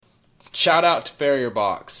shout out to Farrier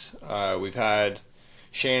Box. We've had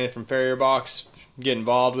Shannon from Farrier Box get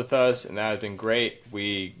involved with us, and that has been great.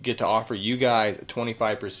 We get to offer you guys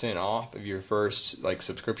 25% off of your first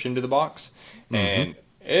subscription to the box, and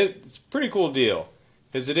it's a pretty cool deal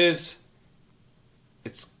because it's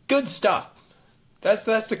good stuff. That's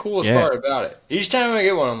the coolest part about it. Each time I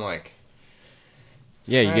get one, I'm like,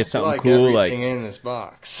 yeah, you get something like cool everything in this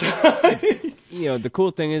box. The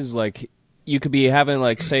cool thing is you could be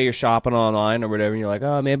having say you're shopping online or whatever, and you're like,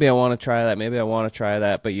 oh, maybe I want to try that, maybe I want to try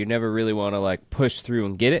that, but you never really want to push through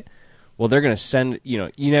and get it. Well, they're gonna send. You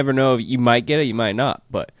never know if you might get it, you might not,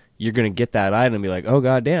 but you're gonna get that item and be like, oh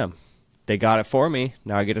goddamn, they got it for me.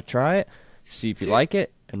 Now I get to try it, see if you like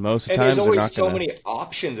it. And most of the times, there's always so many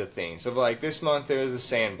options of things. So this month there was a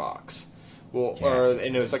sandbox,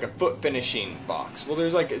 and it was a foot finishing box. Well,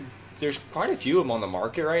 there's quite a few of them on the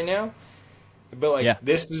market right now, but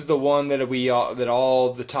this is the one that that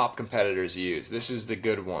all the top competitors use. This is the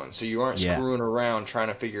good one. So you aren't screwing around trying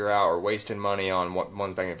to figure out or wasting money on what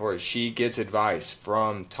one's back and forth. She gets advice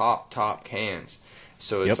from top cans.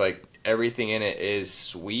 So it's everything in it is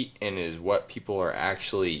sweet and is what people are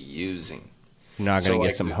actually using. You're not going to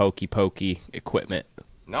get some hokey pokey equipment.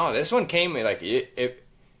 No, this one came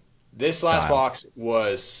this last box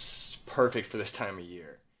was perfect for this time of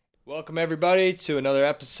year. Welcome everybody to another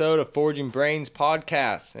episode of Forging Brains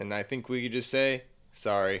podcast, and I think we could just say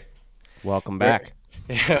sorry. Welcome back.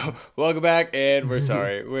 Welcome back, and we're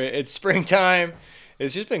sorry. It's springtime.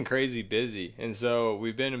 It's just been crazy busy, and so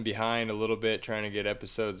we've been behind a little bit trying to get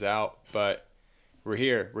episodes out, but we're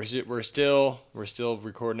here. We're still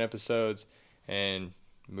recording episodes and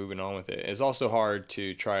moving on with it. It's also hard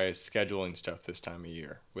to try scheduling stuff this time of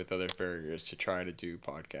year with other farriers to try to do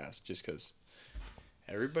podcasts just because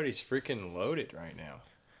everybody's freaking loaded right now.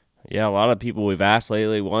 Yeah, a lot of people we've asked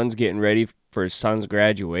lately. One's getting ready for his son's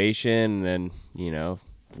graduation, and then,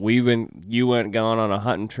 you went gone on a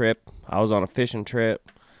hunting trip. I was on a fishing trip.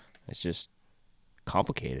 It's just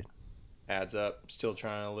complicated. Adds up. Still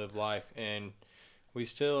trying to live life, and we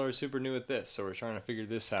still are super new at this, so we're trying to figure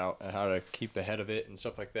this out, how to keep ahead of it and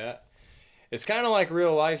stuff like that. It's kind of like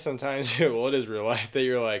real life sometimes. Well, it is real life that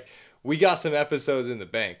you're like, we got some episodes in the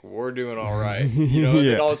bank. We're doing all right. And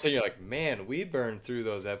then all of a sudden you're like, man, we burned through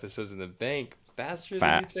those episodes in the bank faster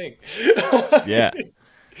than you think. Yeah.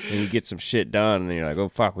 And you get some shit done, and then you're like, oh,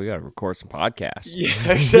 fuck, we got to record some podcasts.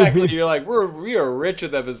 Yeah, exactly. You're like, we are rich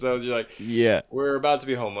with episodes. You're like, yeah, we're about to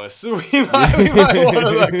be homeless. We might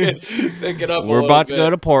want to pick it up. We're about to go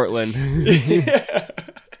to Portland.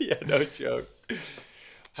 Yeah, no joke.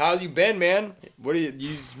 How's you been, man?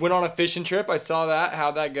 You went on a fishing trip? I saw that.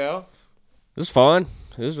 How'd that go? It was fun.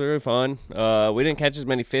 It was very fun. We didn't catch as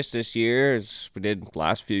many fish this year as we did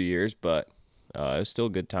last few years, but it was still a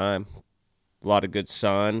good time. A lot of good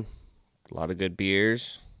sun, a lot of good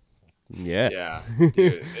beers. Yeah. Yeah,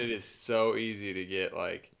 dude, it is so easy to get,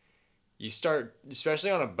 you start,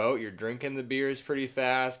 especially on a boat, you're drinking the beers pretty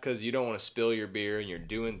fast because you don't want to spill your beer and you're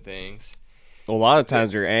doing things. Well, a lot of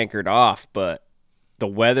times you're anchored off, but the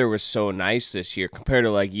weather was so nice this year compared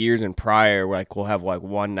to, years in prior, where, we'll have,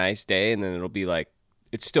 one nice day, and then it'll be,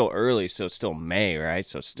 it's still early, so it's still May, right?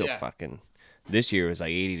 So it's still fucking, this year was,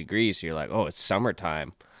 80 degrees, so you're like, oh, it's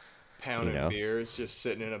summertime. Pounding beers, just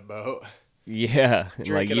sitting in a boat. Yeah, and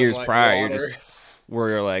years prior,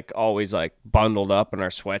 we're always bundled up in our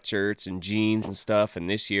sweatshirts and jeans and stuff. And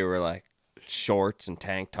this year we're shorts and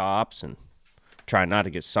tank tops and trying not to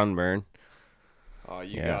get sunburned. Oh,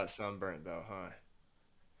 you got sunburned though, huh?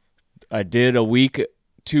 I did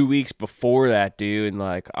 2 weeks before that, dude. And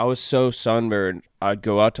I was so sunburned, I'd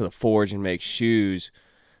go out to the forge and make shoes.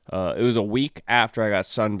 It was a week after I got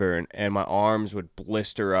sunburned, and my arms would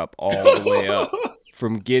blister up all the way up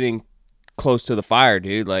from getting close to the fire,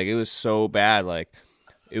 dude. It was so bad.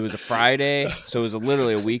 It was a Friday, so it was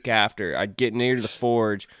literally a week after. I'd get near to the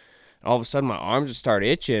forge, and all of a sudden my arms would start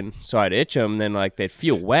itching, so I'd itch them, and then, they'd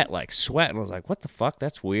feel wet, like sweat, and I was like, what the fuck?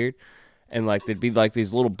 That's weird. And, they'd be,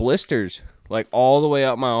 these little blisters, all the way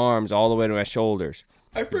up my arms, all the way to my shoulders.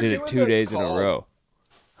 I forget did it 2 days in a row.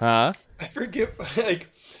 Huh? I forget,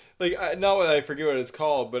 not what I forget what it's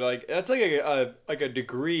called, but that's a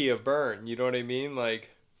degree of burn. You know what I mean?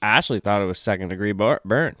 Ashley thought it was second-degree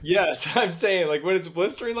burn. Yes, I'm saying when it's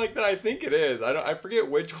blistering like that, I think it is. I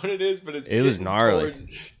forget which one it is, but it was gnarly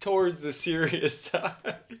towards the serious side.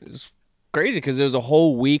 It was crazy because it was a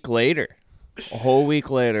whole week later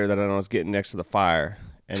that I was getting next to the fire,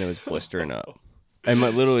 and it was blistering up. And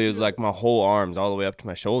literally, it was my whole arms all the way up to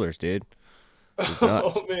my shoulders, dude. It was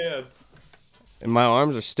nuts. Oh man. And my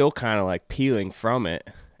arms are still kind of peeling from it.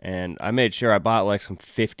 And I made sure I bought like some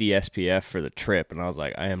 50 SPF for the trip, and I was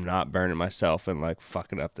like, I am not burning myself and like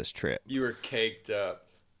fucking up this trip. You were caked up.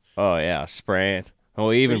 Oh yeah, spraying. Oh,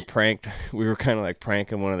 we even pranked. We were kind of like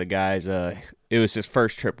pranking one of the guys. It was his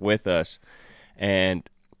first trip with us, and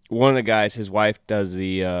one of the guys, his wife does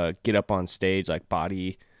the get up on stage like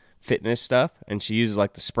body fitness stuff, and she uses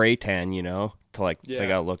like the spray tan, to like they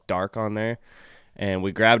gotta look dark on there. And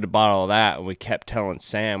we grabbed a bottle of that, and we kept telling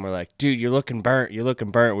Sam, we're like, dude, you're looking burnt. You're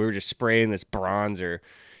looking burnt. We were just spraying this bronzer,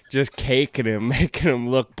 just caking him, making him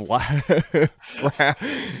look black. Brown.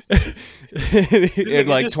 It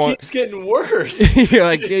like just keeps getting worse. You're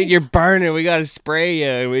like, dude, you're burning. We got to spray you.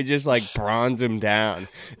 And we just like bronze him down.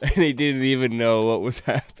 And he didn't even know what was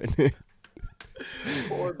happening.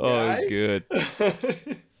 Poor guy. Oh, it was good.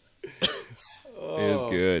 It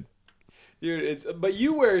was good. Dude, but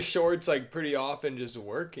you wear shorts like pretty often just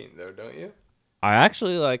working though, don't you? I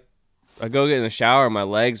actually I go get in the shower and my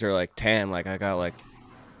legs are like tan, like I got like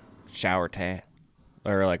shower tan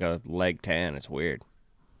or like a leg tan. It's weird.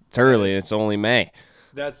 It's early. It's only May.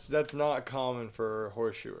 That's not common for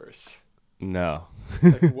horseshoers. No.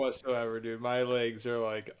 Like whatsoever, dude. My legs are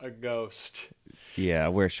like a ghost. Yeah, I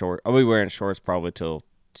wear shorts. I'll be wearing shorts probably till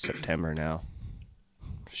September now.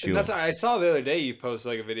 And that's I saw the other day you posted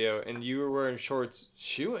like a video and you were wearing shorts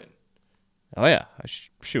shoeing. Oh yeah, I'm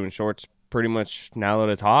shoeing shorts pretty much now that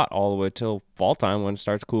it's hot all the way till fall time. When it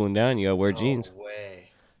starts cooling down, you gotta wear jeans. No way.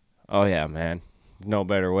 Oh yeah, man. No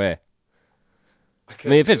better way. I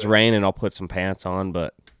mean, if it's raining, I'll put some pants on,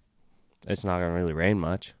 but it's not gonna really rain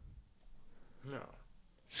much. No.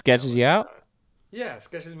 Sketches you out? Yeah, it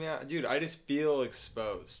sketches me out. Dude, I just feel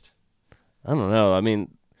exposed. I don't know. I mean,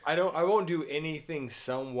 I won't do anything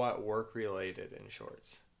somewhat work related in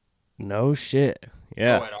shorts. No shit.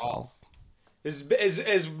 Yeah. No at all.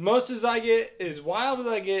 As most as I get, as wild as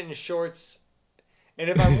I get in shorts, and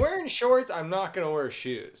if I'm wearing shorts, I'm not gonna wear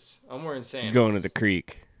shoes. I'm wearing sandals. Going to the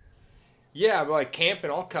creek. Yeah, but like camping,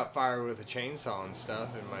 I'll cut fire with a chainsaw and stuff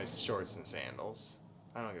in my shorts and sandals.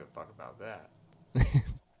 I don't give a fuck about that.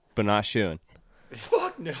 But not shoeing.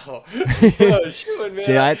 Fuck no. Shoeing, man.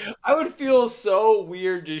 See, I would feel so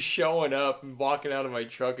weird just showing up and walking out of my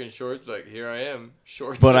truck in shorts. Like, here I am,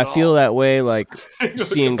 shorts. But I feel that way, like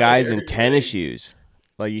seeing guys in tennis shoes.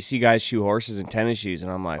 Like you see guys shoe horses in tennis shoes,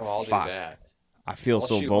 and I'm like, I'll fuck. Do that. I feel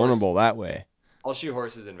so vulnerable that way. I'll shoe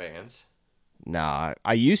horses in Vans. Nah,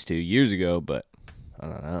 I used to years ago, but I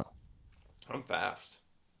don't know. I'm fast.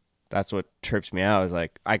 That's what trips me out is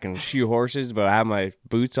like I can shoe horses, but I have my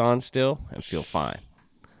boots on still and feel fine.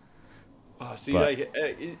 Oh, see, like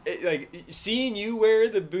seeing you wear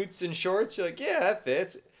the boots and shorts, you're like, yeah, that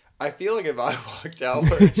fits. I feel like if I walked out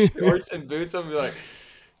wearing shorts and boots, I'd be like,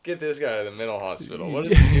 get this guy to the mental hospital. What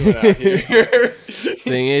is he doing out here?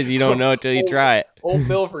 Thing is, you don't know until you try it. Old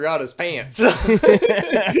Bill forgot his pants.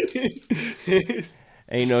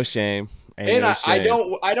 Ain't no shame. And I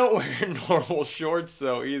don't wear normal shorts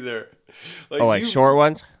though either. Like short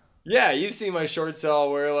ones? Yeah, you've seen my shorts that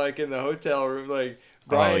I'll wear like in the hotel room. Like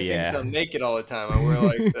Brian thinks I'm naked all the time. I wear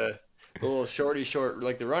like the little short,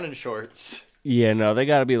 like the running shorts. Yeah, no, they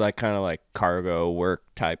got to be like kind of like cargo work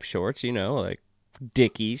type shorts, like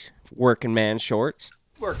Dickies, working man shorts.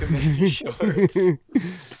 Working man shorts.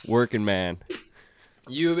 Working man.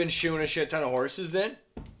 You've been shoeing a shit ton of horses then?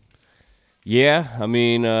 Yeah, I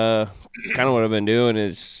mean, kind of what I've been doing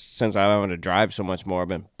is since I'm having to drive so much more, I've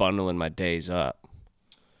been bundling my days up.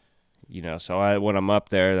 So when I'm up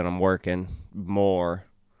there, then I'm working more,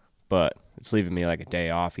 but it's leaving me like a day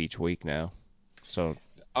off each week now. So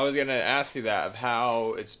I was gonna ask you that of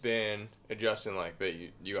how it's been adjusting like that.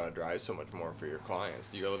 You gotta drive so much more for your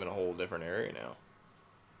clients. You live in a whole different area now.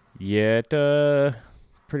 Yeah, it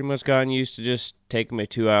pretty much gotten used to just taking me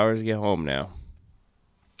 2 hours to get home now.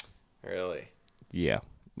 Really? Yeah,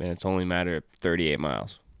 and it's only a matter of 38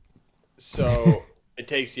 miles. So it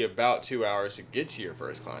takes you about 2 hours to get to your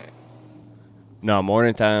first client. No,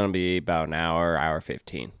 morning time will be about an hour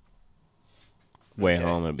 15. Way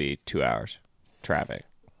home it'll be 2 hours. Traffic.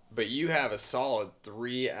 But you have a solid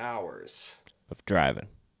 3 hours of driving.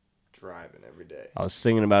 Driving every day. I was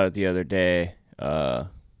thinking about it the other day.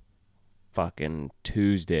 Fucking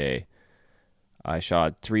Tuesday. I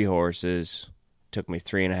shod 3 horses. Took me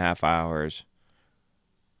 3.5 hours.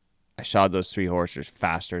 I shod those 3 horses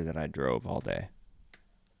faster than I drove all day.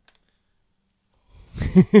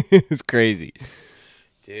 It's crazy.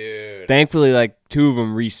 Dude. Thankfully, like 2 of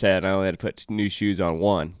them reset. I only had to put new shoes on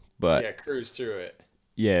 1. But yeah, cruise through it.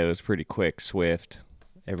 Yeah, it was pretty quick, swift.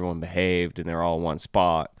 Everyone behaved, and they're all in one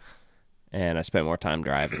spot. And I spent more time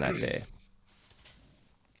driving that day.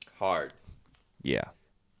 Hard. Yeah.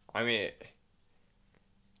 I mean,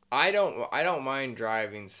 I don't mind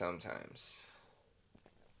driving sometimes.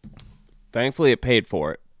 Thankfully, it paid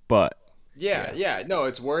for it, but Yeah, no,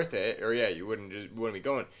 it's worth it. Or you wouldn't be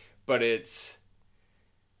going. But it's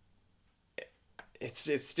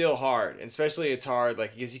still hard, especially it's hard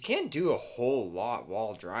like because you can't do a whole lot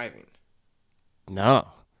while driving. No,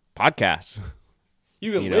 podcasts.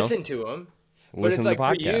 You can listen to them, but it's Listen to like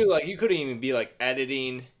for podcasts. you, like you couldn't even be like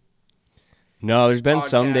editing. No, there's been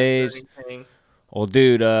some Podcast or days. anything. Well,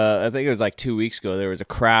 dude, I think it was like 2 weeks ago. There was a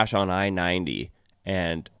crash on I-90,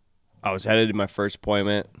 and I was headed to my first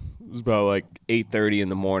appointment. It was about like 8:30 in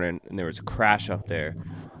the morning, and there was a crash up there.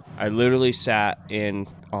 I literally sat in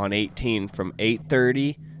on 18 from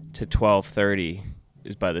 8:30 to 12:30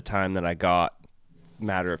 is by the time that I got a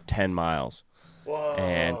matter of 10 miles.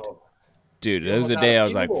 And Whoa. dude, You're it was almost a out of day I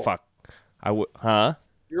was like, fuel. fuck. Huh?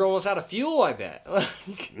 You're almost out of fuel, I bet.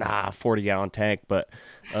 Nah, 40-gallon tank, but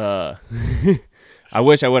I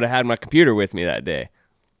wish I would have had my computer with me that day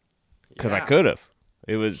because I could have.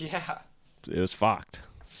 It was fucked.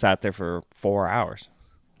 Sat there for 4 hours.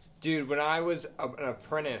 Dude, when I was an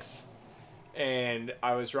apprentice and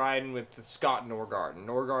I was riding with Scott Norgard,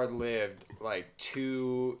 Norgard lived like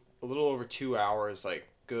a little over 2 hours, like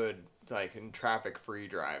good, like in traffic free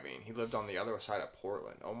driving. He lived on the other side of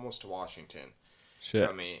Portland, almost to Washington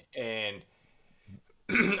from me. And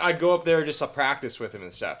I'd go up there just to practice with him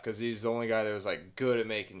and stuff because he's the only guy that was like good at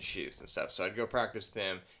making shoes and stuff. So I'd go practice with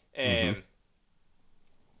him. And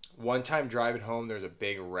one time driving home, there was a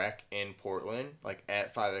big wreck in Portland, like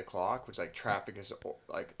at 5 o'clock, which like traffic is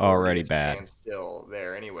like Already bad. And still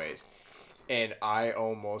there, anyways. And I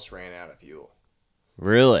almost ran out of fuel.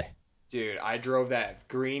 Really? Dude, I drove that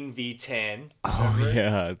green V10. Oh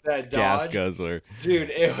yeah, that gas Dodge guzzler. Dude,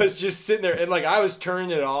 it was just sitting there, and like I was turning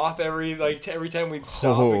it off every time we'd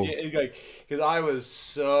stop again, like because I was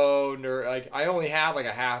so like I only had like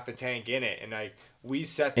a half a tank in it, and like we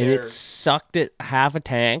sat there. And it sucked it half a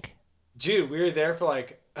tank. Dude, we were there for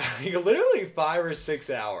like literally 5 or 6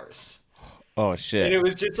 hours. Oh shit! And it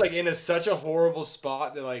was just like in such a horrible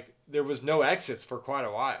spot that like there was no exits for quite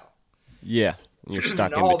a while. Yeah, you're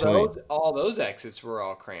stuck in between. between. All those exits were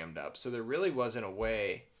all crammed up, so there really wasn't a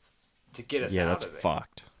way to get us out of it. Yeah, that's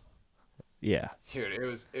fucked. Yeah. Dude,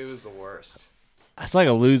 it was the worst. That's like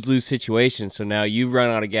a lose-lose situation. So now you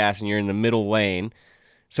run out of gas and you're in the middle lane.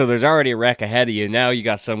 So there's already a wreck ahead of you. Now you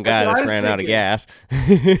got some guy that's ran out of gas.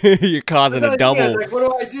 You're causing a double. I was like,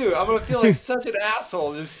 what do? I'm gonna feel like such an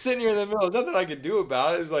asshole just sitting here in the middle. There's nothing I can do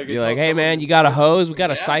about it. It's like you're like, hey man, you got a hose? We got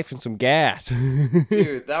to siphon some gas.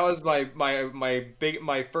 Dude, that was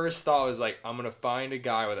my first thought was like, I'm gonna find a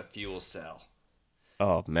guy with a fuel cell.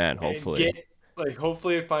 Oh man, hopefully.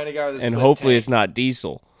 Hopefully find a guy with a and hopefully tank. It's not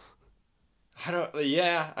diesel.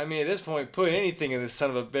 I mean, at this point, put anything in this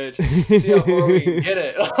son of a bitch. See how far we can get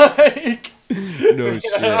it. Like, no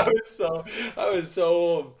shit. I was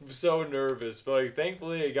so nervous, but like,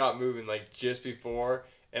 thankfully it got moving like just before,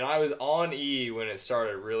 and I was on E when it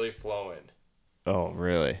started really flowing. Oh,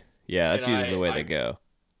 really? Yeah, that's usually the way they go.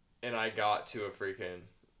 And I got to a freaking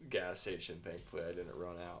gas station. Thankfully, I didn't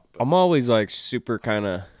run out. But I'm always like super kind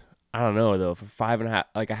of, I don't know though. For 5.5,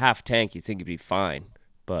 like a half tank, you think you'd be fine.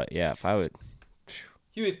 But yeah, if I would.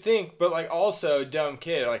 You would think, but like also dumb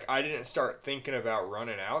kid. Like I didn't start thinking about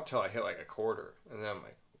running out till I hit like a quarter, and then I'm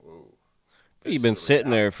like, whoa. You've been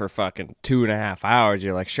sitting there for fucking 2.5 hours.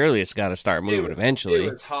 You're like, surely it's got to start moving eventually.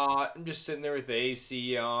 It was hot. I'm just sitting there with the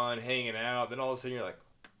AC on, hanging out. Then all of a sudden you're like,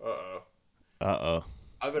 uh-oh.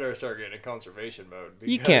 I better start getting in conservation mode.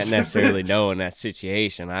 You can't necessarily know in that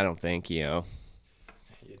situation. I don't think,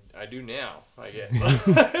 I do now. I get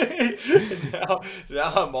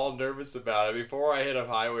now I'm all nervous about it. Before I hit a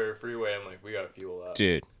highway or freeway, I'm like, we gotta fuel up.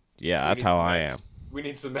 Dude, yeah, that's how I am. We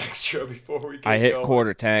need some extra before we get I hit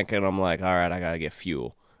quarter tank and I'm like, all right, I gotta get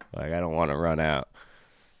fuel. Like, I don't want to run out.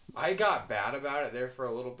 I got bad about it there for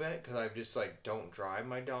a little bit because I just like don't drive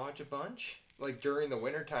my Dodge a bunch. Like during the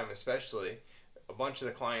wintertime especially, a bunch of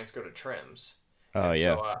the clients go to trims. Oh,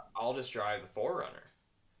 yeah. So I'll just drive the 4Runner.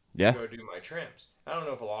 Yeah. Go do my trims. I don't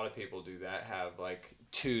know if a lot of people do that, have like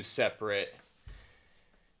 2 separate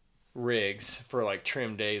rigs for like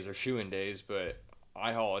trim days or shoeing days, but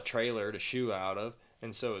I haul a trailer to shoe out of,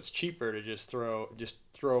 and so it's cheaper to just throw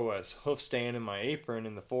a hoof stand in my apron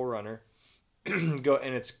in the 4Runner, go,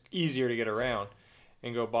 and it's easier to get around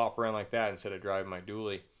and go bop around like that instead of driving my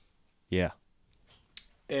dually. Yeah.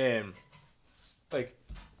 And like,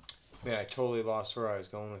 man, I totally lost where I was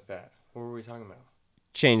going with that. What were we talking about?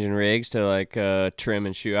 Changing rigs to like trim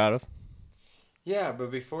and shoe out of. Yeah,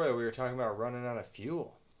 but before that we were talking about running out of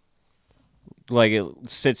fuel. Like it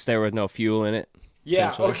sits there with no fuel in it.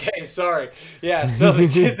 Yeah, okay, sorry. Yeah, so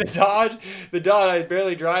the Dodge, I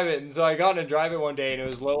barely drive it, and so I got in to drive it one day, and it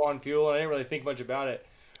was low on fuel, and I didn't really think much about it.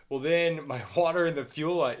 Well, then my water in the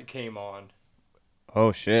fuel light came on,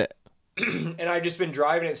 Oh shit. and I've just been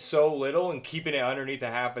driving it so little and keeping it underneath a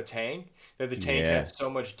half a tank that the tank Yeah. had so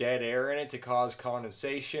much dead air in it to cause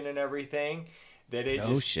condensation and everything that it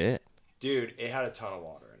No just, shit. dude, it had a ton of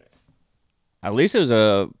water in it. At least it was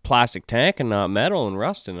a plastic tank and not metal and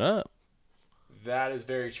rusting up. That is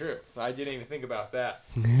very true. I didn't even think about that.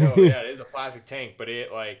 No, yeah, it is a plastic tank, but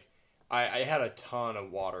it like I had a ton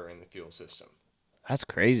of water in the fuel system. That's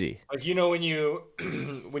crazy. Like when you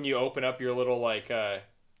when you open up your little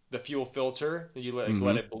the fuel filter, you let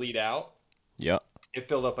Mm-hmm. it bleed out. Yep. It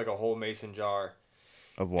filled up like a whole mason jar,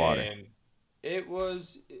 Of water. and it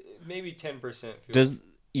was maybe 10% fuel. Does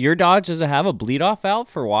your Dodge does it have a bleed off valve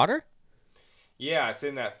for water? Yeah, it's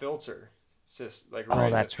in that filter. It's just like Oh, right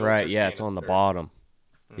in the that's right. filter Yeah, it's on the canister. bottom.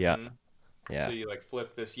 Yeah. hmm Yeah. So you like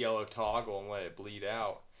flip this yellow toggle and let it bleed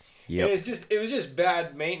out. And Yep. it was just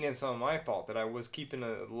bad maintenance on my fault that I was keeping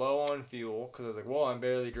it low on fuel because I was like, well, I'm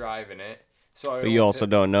barely driving it, so I But you only also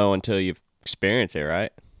don't know until you've experienced it,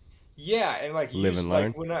 right? yeah, and like Live use and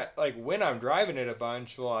like learn. when I'm driving it a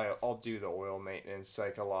bunch, well, I'll do the oil maintenance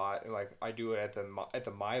like a lot, and like I do it at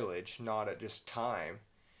the mileage, not at just time,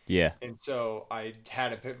 Yeah. and so I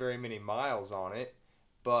hadn't put very many miles on it,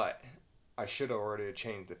 but I should have already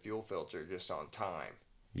changed the fuel filter just on time.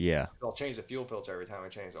 Yeah. So I'll change the fuel filter every time I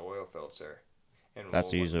change the oil filter. And That's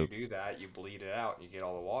well, when you usually. do that, you bleed it out and you get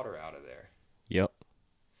all the water out of there. Yep.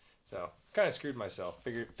 So kind of screwed myself.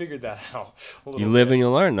 Figured that out a You little live bit. and you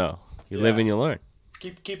learn, though. You live Yeah, and you learn.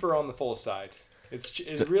 keep her on the full side. So,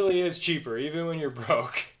 It really is cheaper even when you're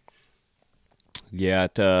broke. yeah.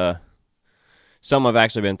 Something I've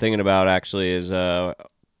actually been thinking about actually is got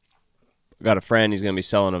a friend. He's going to be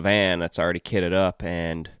selling a van that's already kitted up,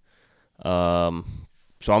 and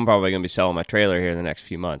so I'm probably going to be selling my trailer here in the next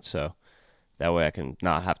few months. So that way I can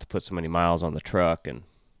not have to put so many miles on the truck and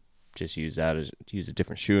just use a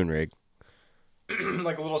different shoeing rig.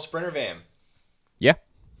 Like a little Sprinter van. Yeah.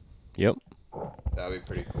 Yep. That would be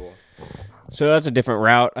pretty cool. So that's a different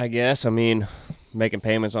route, I guess. I mean, making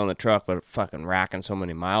payments on the truck, but fucking racking so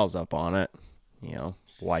many miles up on it.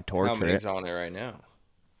 Why torture How many's it? on it right now?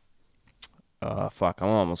 Fuck, I'm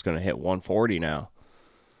almost going to hit 140 now.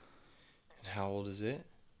 And how old is it?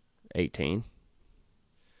 18.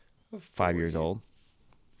 5 years old.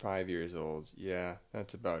 5 years old. Yeah,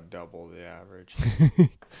 that's about double the average.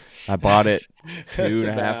 I bought it That's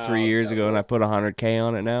 2.5, 3 years ago, and I put 100K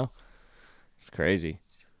on it now. It's crazy.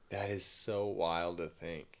 That is so wild to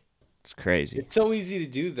think. It's crazy. It's so easy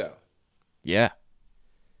to do, though. Yeah.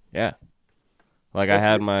 Yeah. Like That's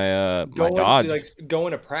I had my Dodge like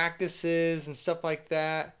going to practices and stuff like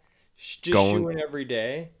that. Just going. shoeing every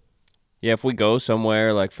day. Yeah, if we go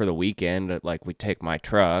somewhere like for the weekend, like we take my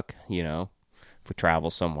truck, if we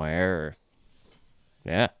travel somewhere, or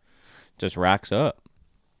yeah, just racks up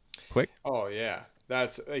quick. Oh yeah,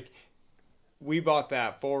 that's like we bought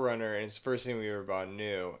that Forerunner, and it's the first thing we ever bought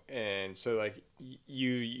new, and so like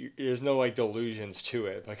you there's no like delusions to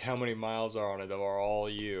it. Like how many miles are on it that are all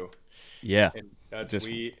you, Yeah, and that's just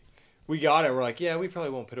we got it. We're like, yeah, we probably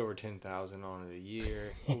won't put over 10,000 on it a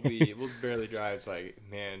year. We'll barely drive. It's like,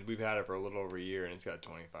 man, we've had it for a little over a year, and it's got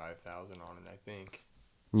 25,000 on it, I think.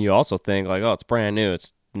 you also think like, oh, it's brand new,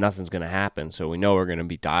 it's nothing's gonna happen, so we know we're gonna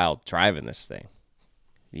be dialed driving this thing.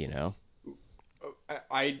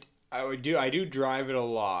 I do drive it a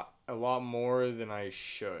lot more than I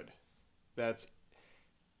should. That's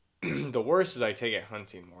the worst is I take it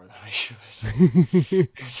hunting more than I should.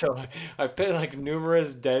 So I put like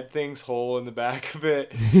numerous dead things whole in the back of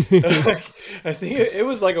it. I think it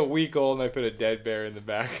was like a week old, and I put a dead bear in the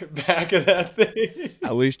back of that thing.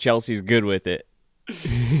 At least Chelsea's good with it.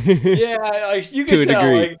 Yeah, like you To can a tell.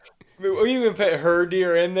 degree. Like we even put her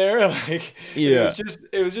deer in there. Like Yeah.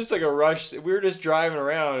 it was just like a rush. We were just driving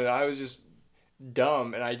around, and I was just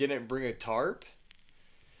dumb, and I didn't bring a tarp.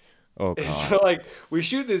 Oh And god. so like we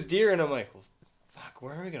shoot this deer, and I'm like, well, fuck,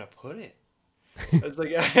 where are we gonna put it? It's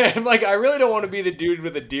like I'm like I really don't want to be the dude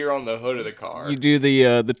with the deer on the hood of the car. You do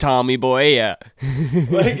the Tommy boy, yeah.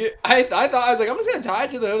 Like I thought I was like I'm just gonna tie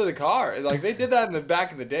it to the hood of the car. And, like they did that in the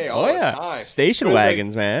back in the day all Oh the yeah. time. Station But, like,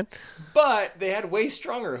 wagons, man. but they had way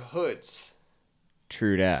stronger hoods.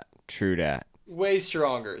 True that. True that. Way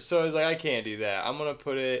stronger. So I was like, I can't do that. I'm gonna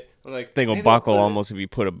put it. I'm like, Thing will maybe I'll buckle put it- almost if you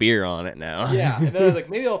put a beer on it now. Yeah, and then I was like,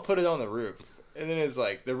 maybe I'll put it on the roof. And then it's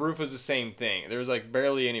like the roof was the same thing. There was like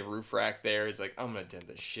barely any roof rack there. It's like I'm gonna dent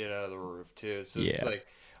the shit out of the roof too. So it's Yeah. like,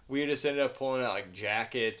 we just ended up pulling out like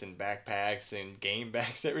jackets and backpacks and game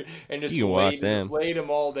bags and just You can watch them. laid them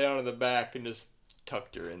all down in the back and just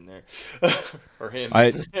tucked her in there or him I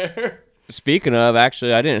in there. Speaking of,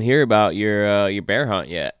 actually, I didn't hear about your bear hunt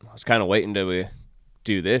yet. I was kind of waiting to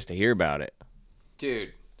do this to hear about it.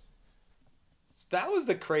 Dude, that was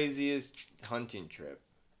the craziest hunting trip.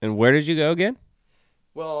 And where did you go again?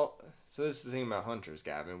 Well, so this is the thing about hunters,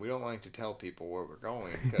 Gavin. We don't like to tell people where we're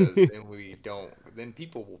going because then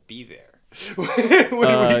people will be there.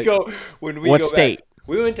 when we what go state? back,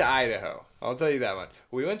 we went to Idaho. I'll tell you that one.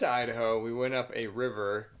 We went to Idaho. We went up a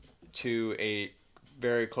river to a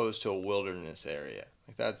very close to a wilderness area.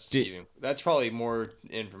 Like that's probably more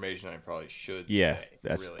information I probably should say. Yeah,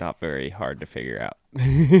 that's really not very hard to figure out.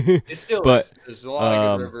 It still is. There's a lot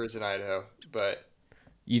of good rivers in Idaho, but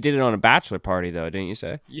you did it on a bachelor party though, didn't you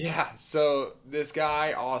say? Yeah. So this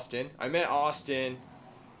guy Austin, I met Austin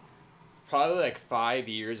probably like 5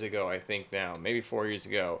 years ago, I think now, maybe 4 years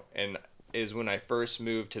ago, and is when I first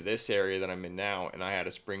moved to this area that I'm in now, and I had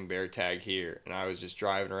a spring bear tag here, and I was just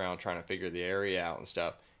driving around trying to figure the area out and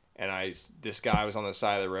stuff. And this guy was on the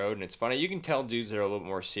side of the road, and it's funny, you can tell dudes that are a little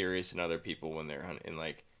more serious than other people when they're hunting,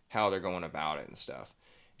 like how they're going about it and stuff.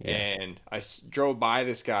 Yeah. And I drove by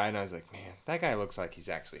this guy, and I was like, man, that guy looks like he's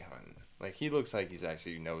actually hunting. Like, he looks like he's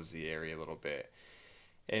actually knows the area a little bit.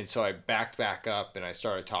 And so I backed back up, and I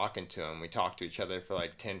started talking to him. We talked to each other for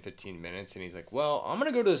like 10, 15 minutes, and he's like, well, I'm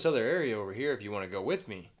going to go to this other area over here if you want to go with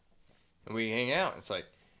me. And we hang out. It's like,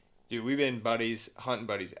 dude, we've been hunting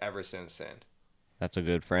buddies ever since then. That's a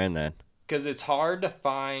good friend then. Because it's hard to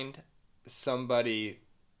find somebody.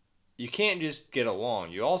 You can't just get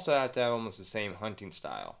along. You also have to have almost the same hunting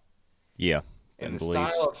style. Yeah. And the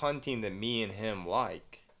style of hunting that me and him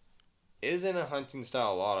like isn't a hunting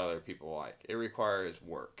style a lot of other people like. It requires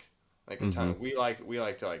work. Like a ton. We like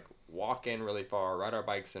to like walk in really far, ride our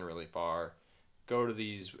bikes in really far, go to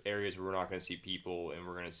these areas where we're not going to see people, and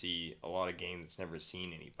we're going to see a lot of game that's never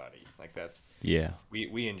seen anybody. Like that's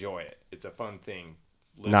we enjoy it. It's a fun thing.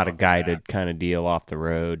 Not a guided kind of deal off the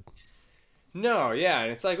road. No, yeah,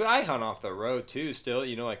 and it's like I hunt off the road too. Still,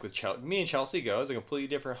 you know, like with me and Chelsea go, it's a completely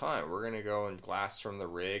different hunt. We're gonna go and glass from the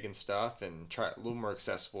rig and stuff, and try a little more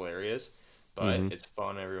accessible areas. But it's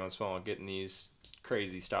fun every once in a while getting these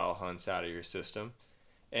crazy style hunts out of your system.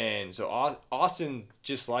 And so Austin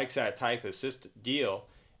just likes that type of deal.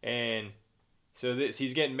 And so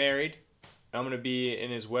he's getting married. I'm gonna be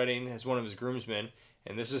in his wedding as one of his groomsmen.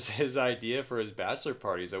 And this was his idea for his bachelor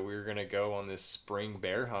parties, that we were gonna go on this spring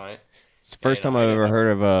bear hunt. It's the first time I've ever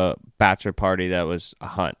heard of a bachelor party that was a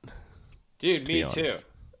hunt. Dude, me too.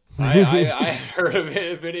 I heard of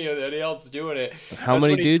a video that else doing it. How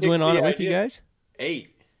many dudes went on it with you guys? 8.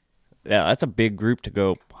 Yeah, that's a big group to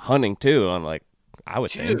go hunting too. On like, I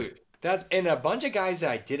would think. Dude, that's and a bunch of guys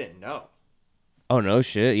that I didn't know. Oh no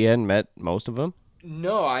shit! You hadn't met most of them?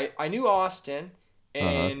 No, I knew Austin,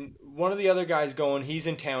 and one of the other guys going. He's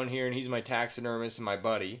in town here, and he's my taxidermist and my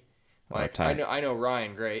buddy. Like I know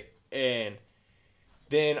Ryan great. And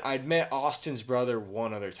then I'd met Austin's brother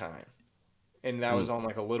one other time. And that was on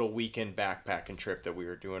like a little weekend backpacking trip that we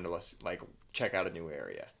were doing to like check out a new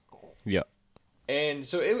area. Yeah. And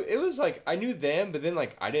so it was like I knew them, but then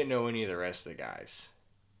like I didn't know any of the rest of the guys.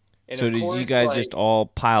 And so did you guys just all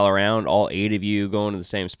pile around, all 8 of you going to the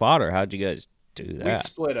same spot, or how'd you guys do that? We'd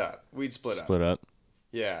split up. Split up.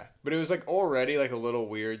 Yeah, but it was like already like a little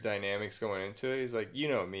weird dynamics going into it. He's like, you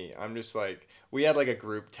know me. I'm just like, we had like a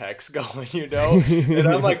group text going, you know? And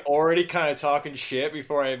I'm like already kind of talking shit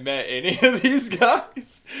before I met any of these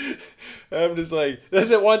guys. I'm just like,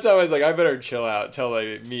 that's it. One time I was like, I better chill out till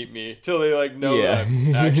they meet me, till they like know that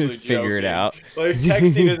I'm actually figure it out. Like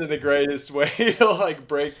texting isn't the greatest way to like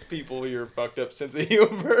break people your fucked up sense of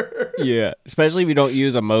humor. Yeah, especially if you don't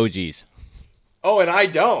use emojis. Oh, and I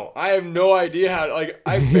don't. I have no idea how. Like,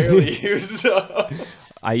 I barely use.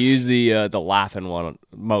 I use the laughing one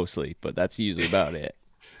mostly, but that's usually about it.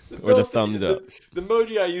 Or the thumbs up. The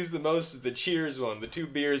emoji I use the most is the cheers one. The 2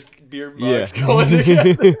 beer mugs going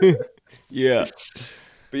together. Yeah.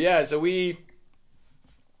 But yeah, so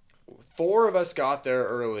 4 of us got there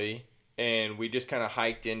early, and we just kind of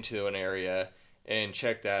hiked into an area and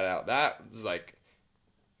checked that out. That was like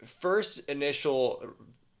first initial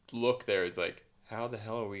look there. It's like, how the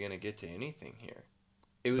hell are we gonna get to anything here?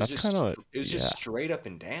 It was just straight up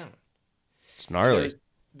and down. It's gnarly.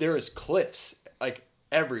 There was cliffs like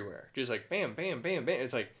everywhere, just like bam, bam, bam, bam.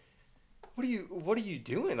 It's like, what are you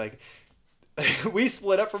doing? Like, we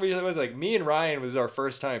split up from each other. It was like me and Ryan was our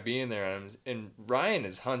first time being there, and Ryan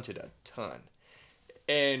has hunted a ton,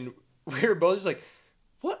 and we were both just like,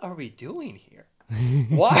 what are we doing here?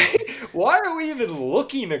 Why? Why are we even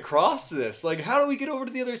looking across this? Like, how do we get over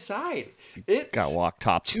to the other side? Gotta It's walk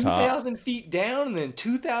top to top. 2,000 feet down and then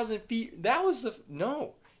 2,000 feet. That was the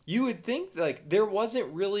no. You would think like there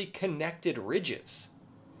wasn't really connected ridges.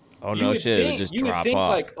 Oh no shit, it would just You would drop think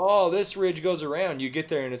off. like, oh, this ridge goes around. You get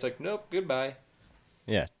there and it's like, nope, goodbye.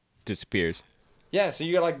 Yeah, disappears. Yeah, so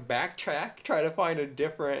you gotta like backtrack, try to find a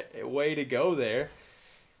different way to go there.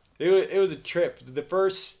 It was a trip. The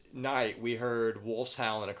first night we heard wolves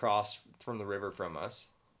howling across from the river from us.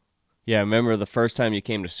 Yeah, I remember the first time you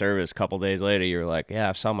came to service. A couple days later, you were like, "Yeah,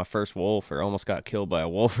 I saw my first wolf, or almost got killed by a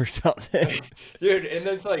wolf, or something." Dude, and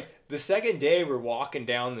then it's like the second day we're walking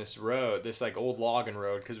down this road, this like old logging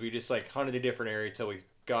road, because we just like hunted a different area till we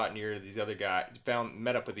got near these other guys,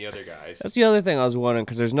 met up with the other guys. That's the other thing I was wondering,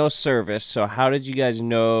 because there's no service. So how did you guys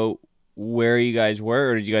know where you guys were,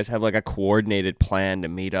 or did you guys have like a coordinated plan to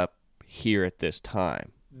meet up here at this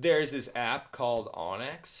time? There's this app called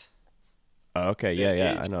Onyx. Oh, okay,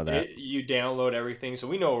 yeah, I know that. You download everything, so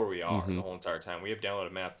we know where we are Mm-hmm. the whole entire time. We have downloaded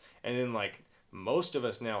a map, and then like most of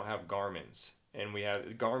us now have Garmin's, and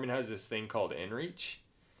Garmin has this thing called InReach,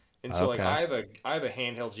 and so like Okay. I have a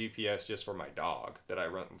handheld GPS just for my dog that I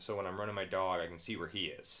run. So when I'm running my dog, I can see where he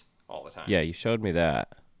is all the time. Yeah, you showed me that.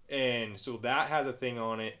 And so that has a thing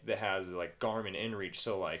on it that has like Garmin InReach.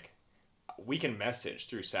 So like we can message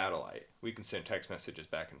through satellite. We can send text messages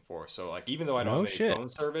back and forth. So like even though I don't No have any shit. phone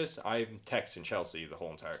service, I'm texting Chelsea the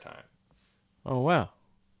whole entire time. Oh wow,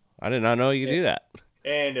 I did not know you could do that.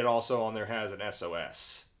 And it also on there has an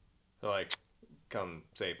SOS. So like, come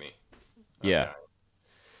save me. I'm Yeah, dying.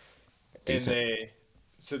 And decent.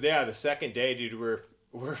 so yeah, the second day, dude,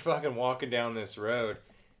 we're fucking walking down this road,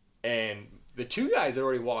 and the two guys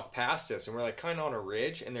already walked past us, and we're like kind of on a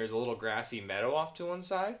ridge, and there's a little grassy meadow off to one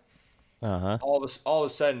side. Uh huh. All of a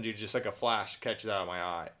sudden, dude, just like a flash catches out of my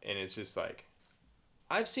eye, and it's just like,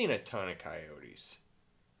 I've seen a ton of coyotes.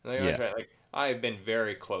 Yeah. Like I've been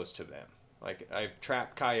very close to them. Like I've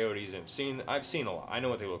trapped coyotes and I've seen a lot. I know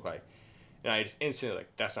what they look like, and I just instantly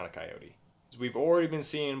like that's not a coyote. We've already been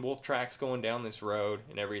seeing wolf tracks going down this road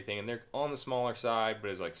and everything, and they're on the smaller side,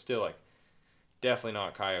 but it's like still like definitely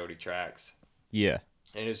not coyote tracks. Yeah.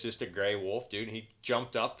 And it's just a gray wolf, dude. He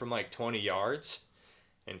jumped up from like 20 yards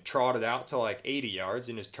and trotted out to like 80 yards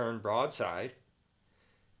and just turned broadside.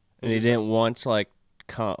 And he didn't once like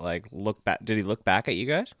look back. Did he look back at you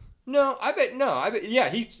guys? No, I bet yeah,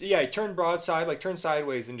 he turned broadside, like turned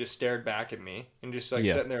sideways and just stared back at me and just like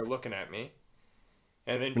Yeah. sitting there looking at me.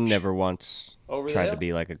 And then Never once over the tried to hill.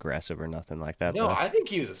 be like aggressive or nothing like that. No, Though. I think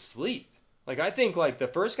he was asleep. Like I think like the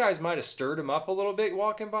first guys might have stirred him up a little bit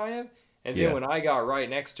walking by him, and then Yeah. when I got right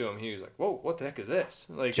next to him, he was like, "Whoa, what the heck is this?"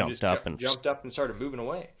 Like he Jumped just up and jumped up and started moving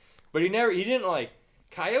away. But he didn't like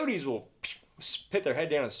coyotes will put their head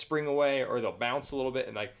down and spring away, or they'll bounce a little bit,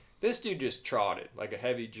 and like this dude just trotted like a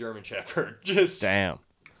heavy German Shepherd, just damn.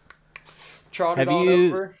 trotted Have on you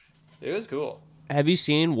over. It was cool. have you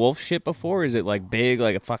seen wolf shit before? Is it like big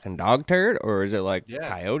like a fucking dog turd, or is it like Yeah.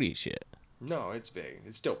 coyote shit? No, it's big.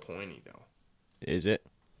 It's still pointy though. Is it?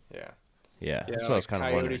 Yeah. Yeah. Yeah, That's what I was like kind of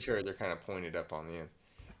coyote wondering. turds are kind of pointed up on the end,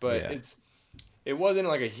 but Yeah. it wasn't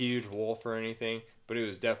like a huge wolf or anything, but it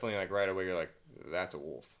was definitely like right away you're like, that's a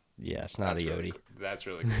wolf. Yeah, it's not a Really, yodi. that's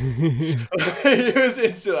really cool. It was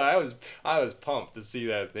instant. I was pumped to see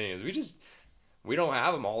that thing. We don't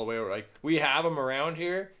have them all the way over. Like we have them around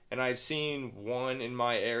here, and I've seen one in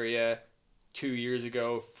my area 2 years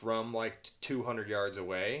ago from like 200 yards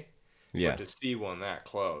away. Yeah. But to see one that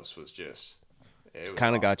close was just it was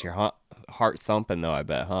Kind of got awesome. your heart thumping though, I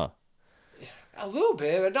bet, huh? A little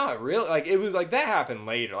bit, but not really. Like it was like that happened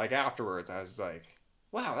later. Like afterwards, I was like,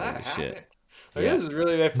 "Wow, that Holy happened." shit. Like Yeah. this is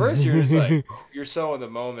really at first you're just like you're so in the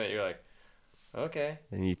moment. You're like, "Okay,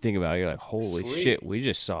 And you think about it, you're like, holy sweet." shit, we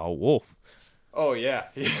just saw a wolf. Oh yeah,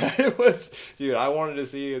 yeah. It was, dude. I wanted to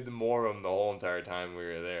see more of them the whole entire time we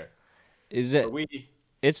were there. Is But it?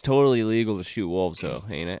 It's totally legal to shoot wolves, though,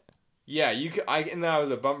 ain't it? yeah, you could. And that was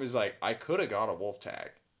a bump. Is like I could have got a wolf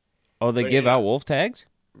tag. Oh, they But give yeah. out wolf tags?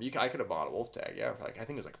 I could have bought a wolf tag. Yeah, for like I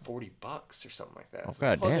think it was like $40 or something like that. Oh, So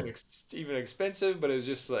it wasn't goddamn. even expensive, but it was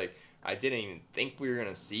just like I didn't even think we were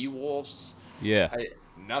gonna see wolves. Yeah.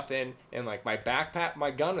 Nothing, and like my backpack,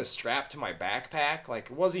 my gun was strapped to my backpack. Like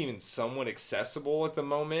it wasn't even somewhat accessible at the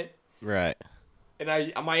moment. Right.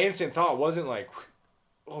 And my instant thought wasn't like,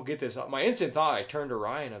 oh, get this. My instant thought, I turned to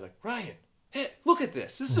Ryan. I was like, Ryan, hey, look at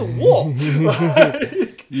this. This is a wolf.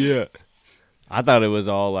 Like, Yeah. I thought it was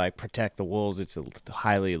all like protect the wolves. It's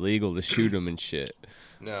highly illegal to shoot them and shit.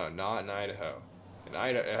 no, not in Idaho. And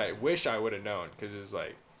I wish I would have known because it was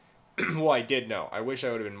like, well, I did know. I wish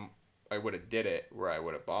I would have been I would have did it where I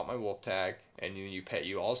would have bought my wolf tag, and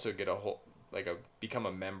you also get a whole become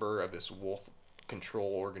a member of this wolf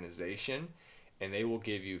control organization, and they will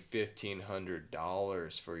give you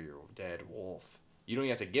 $1,500 for your dead wolf. You don't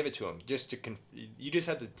even have to give it to them. You just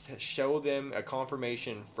have to show them a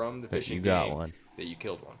confirmation from the That you fishing got game one. that you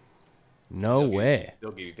killed one. And No way.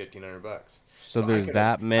 they'll give you $1,500. So So there's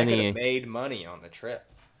that I could have many. made money on the trip.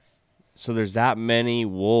 So there's that many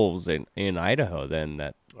wolves in Idaho then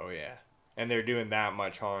that. Oh yeah, and they're doing that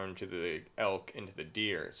much harm to the elk and to the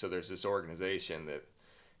deer. So there's this organization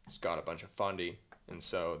that's got a bunch of funding, and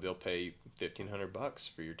so they'll pay you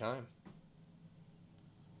 $1,500 for your time.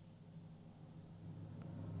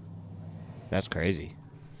 That's crazy.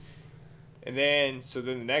 And then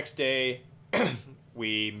the next day,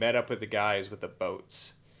 we met up with the guys with the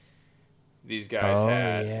boats. These guys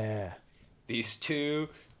had these two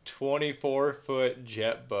 24-foot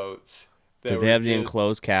jet boats. Did they have the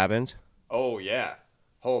enclosed cabins? Oh yeah,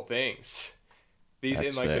 whole things. These That's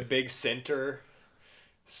in like sick. the big center,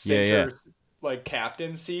 like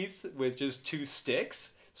captain seats with just two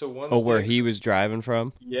sticks. So where he was driving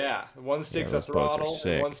from? Yeah, one sticks a those boats are throttle, and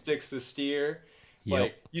sick. one sticks the steer. Yep.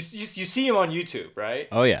 Like you see him on YouTube, right?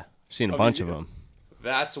 Oh yeah, I've seen a bunch of them.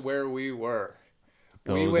 That's where we were.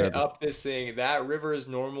 We went up this thing. That river is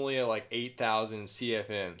normally at like 8,000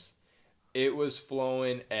 CFMs. It was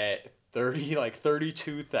flowing at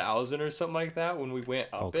 32,000 or something like that when we went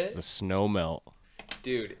up it. The snow melt.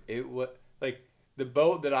 Dude, it was like the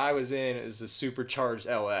boat that I was in is a supercharged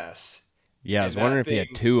LS. Yeah, I was wondering if he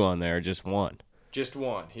had two on there or just one. Just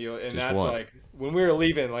one. Like when we were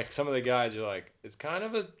leaving, like some of the guys are like, it's kind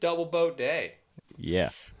of a double boat day. Yeah.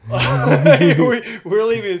 we're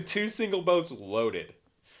leaving 2 single boats loaded.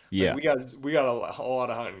 Yeah. Like we got a lot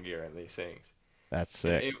of hunting gear in these things. That's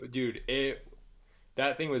sick.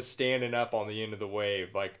 That thing was standing up on the end of the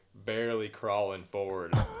wave, like barely crawling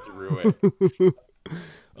forward through it.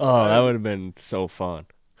 That would have been so fun.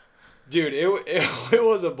 Dude, it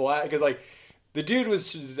was a blast because like the dude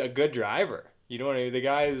was a good driver. You know what I mean? The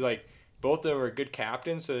guy is like both of them were good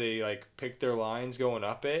captains, so they like picked their lines going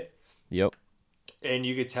up it. Yep. And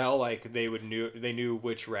you could tell like they knew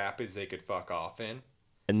which rapids they could fuck off in.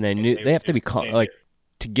 And they have to be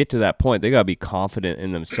to get to that point. They gotta be confident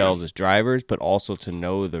in themselves as drivers, but also to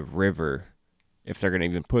know the river if they're gonna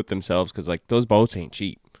even put themselves because like those boats ain't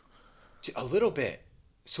cheap. A little bit.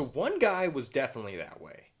 So one guy was definitely that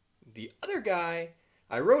way. The other guy,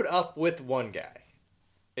 I rode up with one guy,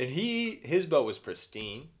 and his boat was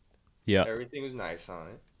pristine. Yeah, everything was nice on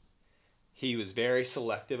it. He was very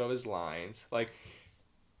selective of his lines. Like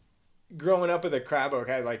growing up with a crab boat,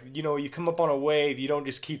 like you come up on a wave, you don't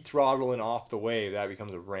just keep throttling off the wave. That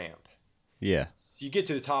becomes a ramp. Yeah. So you get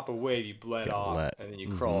to the top of a wave, you bled off, and then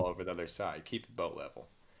you crawl over the other side. Keep the boat level.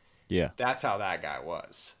 Yeah. That's how that guy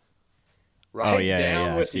was. Right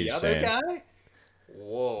down with the other guy.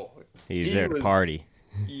 Whoa. He's there to party.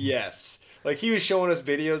 Yes. Like he was showing us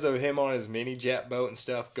videos of him on his mini jet boat and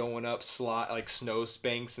stuff going up like snow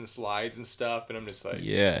spanks and slides and stuff. And I'm just like,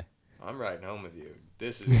 yeah, I'm riding home with you.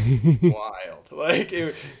 This is wild. Like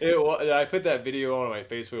I put that video on my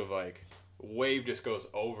Facebook of like wave just goes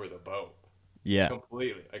over the boat. Yeah.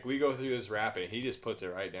 Completely. Like we go through this rapid and he just puts it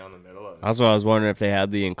right down the middle of it. That's why I was wondering if they had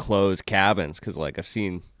the enclosed cabins because like I've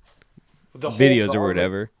seen videos or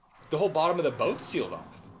whatever. The whole bottom of the boat's sealed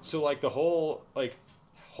off. So like the whole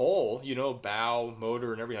hole, bow,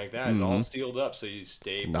 motor, and everything like that is all sealed up, so you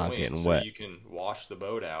stay not getting wet. So you can wash the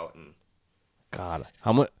boat out. And God,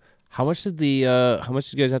 how much did you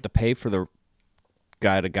guys have to pay for the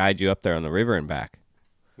guy to guide you up there on the river and back?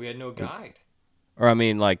 We had no guide. Or I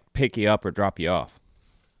mean, like pick you up or drop you off.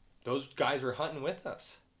 Those guys were hunting with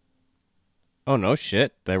us. Oh no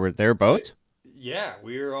shit! They were their boats. Yeah,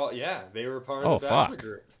 we were all. Yeah, they were part of the bachelor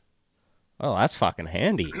group. Oh, that's fucking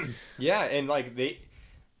handy. Yeah, and like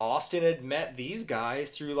Austin had met these guys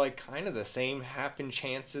through like kind of the same happen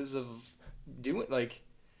chances of doing like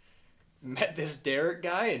met this Derek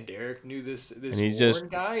guy and Derek knew this Warren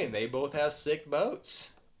guy and they both have sick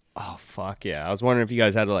boats. Oh fuck yeah! I was wondering if you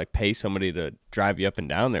guys had to like pay somebody to drive you up and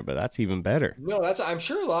down there, but that's even better. No, I'm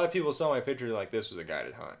sure a lot of people saw my picture like this was a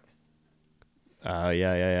guided hunt.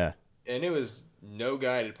 Yeah. And it was no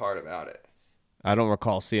guided part about it. I don't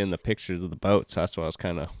recall seeing the pictures of the boats. That's what I was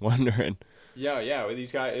kind of wondering. Yeah. With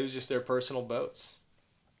these guys, it was just their personal boats.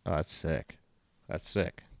 Oh, that's sick.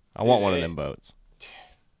 I want one of them boats.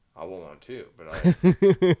 I want one too, but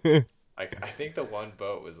I think the one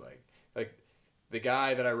boat was like the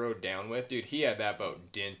guy that I rode down with, dude. He had that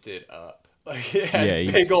boat dented up. Like,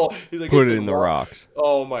 Yeah, big old. He's like, it's put it been in the walk. rocks.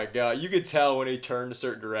 Oh my god, you could tell when he turned to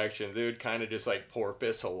certain directions, it would kind of just like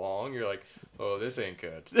porpoise along. You're like, oh, this ain't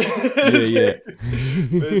good. Yeah, yeah.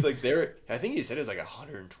 But it's like they're. I think he said it was like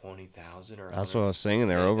 120,000 or That's what I was saying.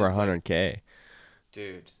 They're 110. over It's like, 100K.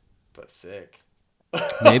 dude, but sick.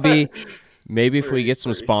 Maybe if we get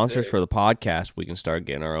some Pretty sponsors sick. for the podcast, we can start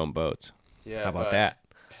getting our own boats. How Yeah, about but that?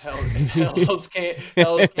 Hell's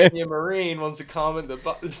Canyon Marine wants to comment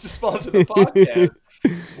to sponsor the podcast.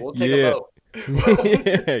 We'll take a Yeah. vote.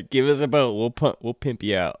 Yeah. Give us a boat. We'll pimp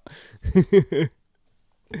you out.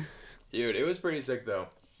 Dude, it was pretty sick though.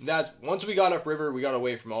 That's once we got upriver, we got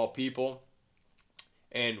away from all people,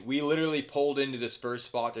 and we literally pulled into this first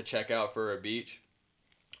spot to check out for a beach,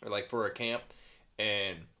 or like for a camp,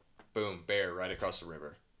 and boom, bear right across the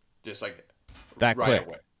river, just like That right quick.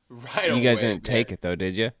 away. Right away. You guys didn't bear. take it though,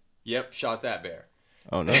 did you? Yep, shot that bear.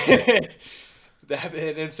 Oh no. And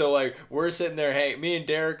then so like we're sitting there, hey, me and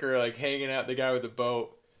Derek are like hanging out. The guy with the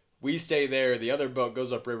boat, we stay there. The other boat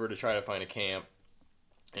goes upriver to try to find a camp,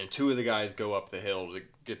 and two of the guys go up the hill to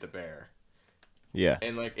get the bear. Yeah.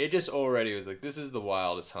 And like it just already was like, this is the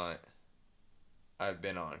wildest hunt I've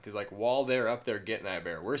been on, because like while they're up there getting that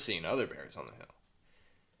bear, we're seeing other bears on the hill.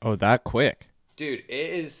 Oh, that quick. Dude, it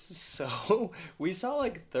is so. We saw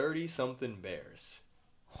like 30 something bears.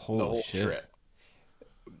 Holy the whole shit. trip.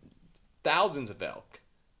 Thousands of elk.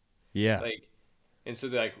 Yeah. Like, and so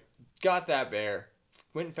they like got that bear,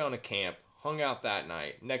 went and found a camp, hung out that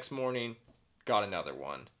night. Next morning, got another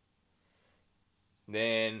one.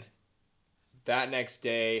 Then that next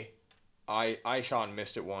day, I shot and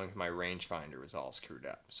missed at one because my rangefinder was all screwed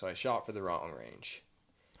up. So I shot for the wrong range.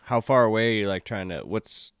 How far away are you like trying to?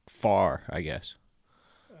 What's far? I guess.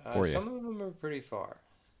 For you. Some of them are pretty far.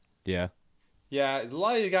 Yeah. Yeah, a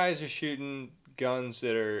lot of the guys are shooting guns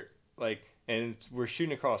that are like, and we're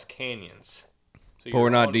shooting across canyons. So But we're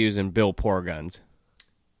not using Bill Poor guns.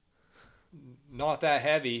 Not that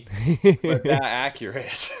heavy, but that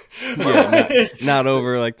accurate. Yeah, not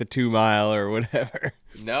over like the 2 mile or whatever.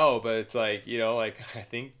 No, but it's like, like I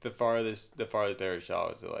think the farthest bear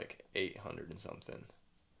shot was at like 800 and something.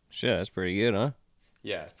 Shit, that's pretty good, huh?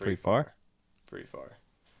 Yeah, Pretty far. Pretty far.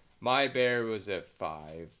 My bear was at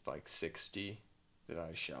 60 that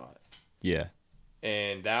I shot. Yeah.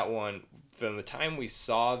 And that one, from the time we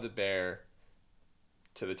saw the bear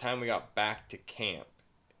to the time we got back to camp,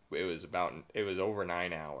 it was over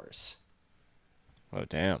 9 hours. Oh,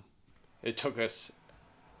 damn. It took us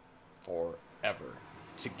forever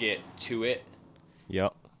to get to it.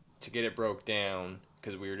 Yep. To get it broke down,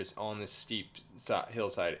 because we were just on this steep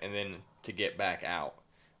hillside, and then to get back out,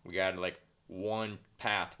 we got like one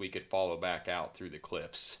path we could follow back out through the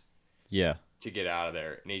cliffs. Yeah. To get out of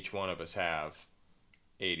there, and each one of us have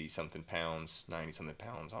 80 something pounds, 90 something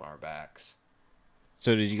pounds on our backs.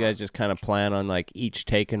 So did you guys just kind of plan on like each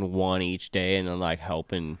taking one each day and then like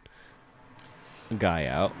helping a guy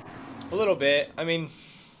out? A little bit. I mean,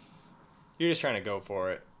 you're just trying to go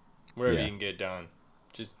for it, wherever Yeah. you can get done.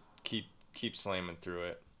 Just keep slamming through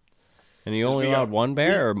it. And you only allowed one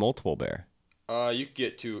bear or multiple bear? You could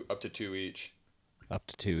get up to two each. Up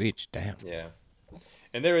to two each. Damn. Yeah.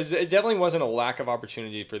 And it definitely wasn't a lack of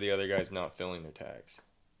opportunity for the other guys not filling their tags.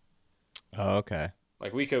 Oh, okay.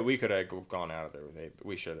 Like we could have gone out of there with 8.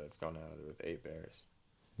 We should have gone out of there with 8 bears.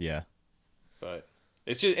 Yeah. But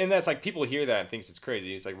it's just, and that's like people hear that and thinks it's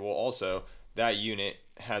crazy. It's like, well, also that unit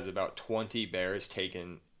has about 20 bears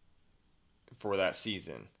taken for that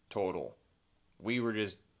season total. We were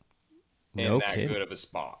just in that good of a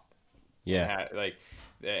spot. Yeah.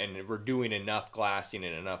 And we're doing enough glassing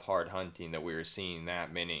and enough hard hunting that we were seeing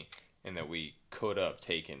that many, and that we could have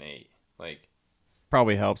taken 8. Like,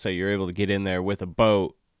 probably helps that you're able to get in there with a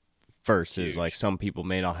boat versus huge. like some people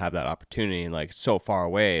may not have that opportunity, and like so far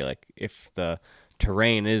away, like if the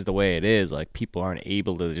terrain is the way it is, like people aren't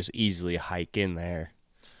able to just easily hike in there.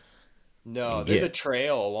 No, there's a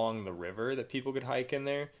trail along the river that people could hike in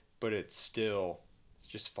there, but it's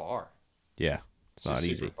just far. Yeah, it's not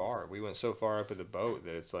easy. Super far. We went so far up with the boat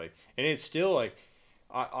that it's like, and it's still like,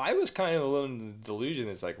 I was kind of a little in the delusion.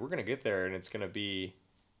 It's like, we're going to get there and it's going to be,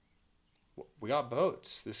 we got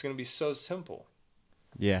boats. This is going to be so simple.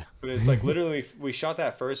 Yeah. But it's like literally we shot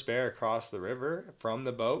that first bear across the river from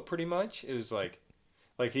the boat pretty much. It was like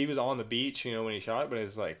he was on the beach, when he shot it, but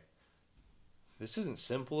it's like, this isn't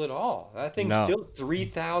simple at all. That thing's still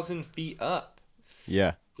 3,000 feet up.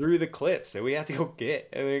 Yeah. Through the cliffs that we have to go get,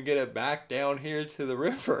 and then get it back down here to the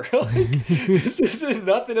river. Like, this isn't,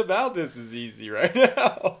 nothing about this is easy right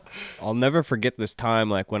now. I'll never forget this time,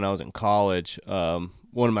 like when I was in college. One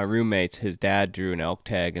of my roommates, his dad drew an elk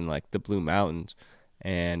tag in like the Blue Mountains,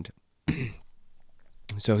 and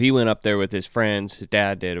So he went up there with his friends, his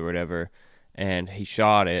dad did or whatever, and he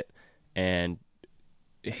shot it, and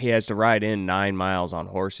he has to ride in 9 miles on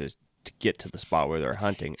horses to get to the spot where they're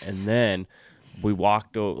hunting. And then we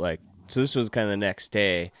walked over, so this was kind of the next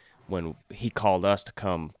day when he called us to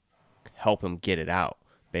come help him get it out,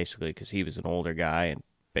 basically, because he was an older guy and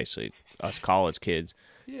basically us college kids.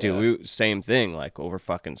 Yeah. Dude, same thing, like over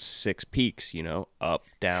fucking 6 peaks, up,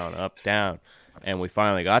 down. And we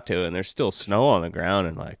finally got to it, and there's still snow on the ground,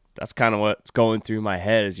 and like that's kind of what's going through my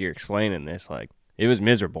head as you're explaining this. Like, it was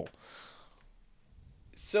miserable.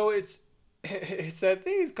 So it's that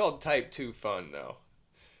thing is called type 2 fun, though.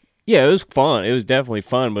 Yeah, it was fun. It was definitely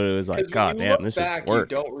fun, but it was like, God damn, this is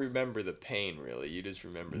work. You don't remember the pain, really. You just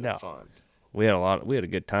remember the fun. We had a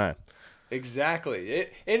good time. Exactly.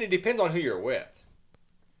 And it depends on who you're with.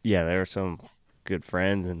 Yeah, there were some good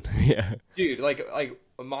friends, and yeah. Dude, like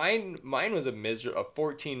mine was a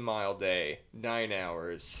 14-mile day, 9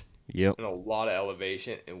 hours. Yep. And a lot of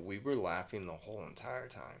elevation, and we were laughing the whole entire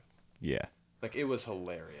time. Yeah. Like, it was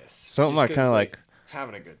hilarious. Something I kind of like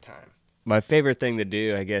having a good time. My favorite thing to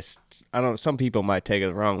do, I guess, some people might take it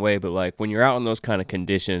the wrong way, but like when you're out in those kind of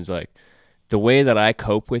conditions, like the way that I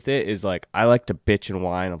cope with it is like I like to bitch and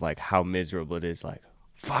whine of like how miserable it is. Like,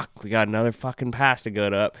 fuck, we got another fucking pass to go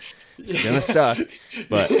up. It's gonna suck.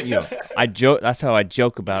 But I joke. That's how I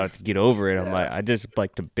joke about it to get over it. I'm like, I just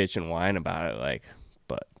like to bitch and whine about it. Like,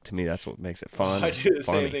 but to me, that's what makes it fun. I do the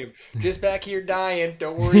same thing. Just back here dying.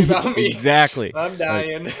 Don't worry about me. Exactly. I'm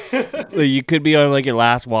dying. Like, you could be on like your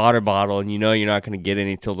last water bottle, and you're not going to get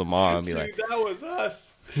any till tomorrow. And be Dude, that was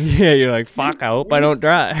us. Yeah, you're like, fuck. I hope I don't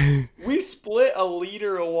dry. We split a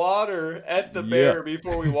liter of water at the Bear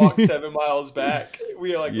before we walked 7 miles back.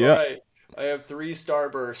 We are like, right. I have 3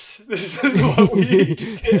 Starbursts. This is what we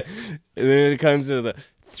get. And then it comes to the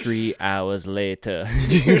 3 hours later.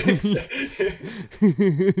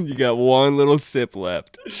 You got one little sip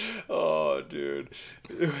left. Oh, dude.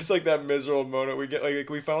 It was like that miserable moment.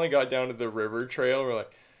 We finally got down to the river trail. We're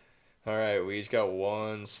like, all right, we each got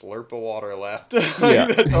one slurp of water left.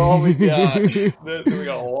 That's all we got. Then we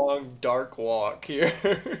got a long, dark walk here.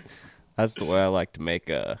 That's the way I like to make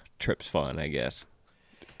trips fun, I guess.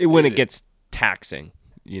 When it gets taxing,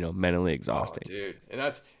 mentally exhausting. Oh, dude. And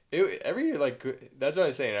that's what I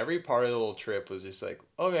was saying. Every part of the little trip was just like,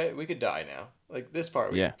 okay, we could die now. Like, this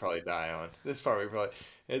part we could probably die on. This part we probably...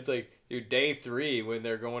 It's like, dude, day 3 when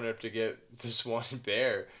they're going up to get this one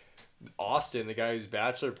bear, Austin, the guy whose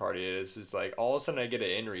bachelor party it is like, all of a sudden I get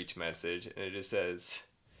an inReach message, and it just says,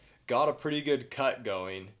 got a pretty good cut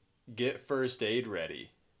going. Get first aid ready.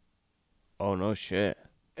 Oh, no shit.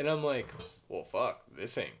 And I'm like, well, fuck,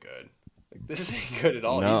 this ain't good. Like, this ain't good at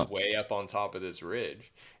all. No. He's way up on top of this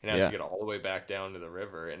ridge, and has to get all the way back down to the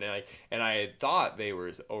river. And I had thought they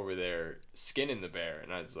were over there skinning the bear,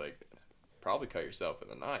 and I was like, probably cut yourself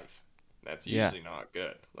with a knife. That's usually not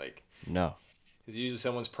good. Like, no, because usually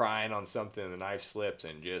someone's prying on something, and the knife slips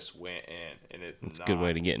and just went in, and it's a good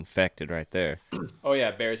way to get infected right there. Oh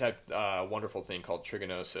yeah, bears have a wonderful thing called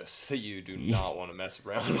trichinosis that you do not want to mess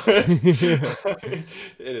around with.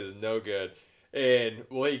 It is no good. And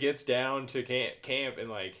he gets down to camp and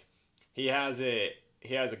like he has a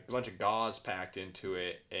bunch of gauze packed into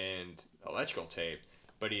it and electrical tape,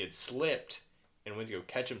 but he had slipped and went to go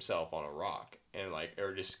catch himself on a rock and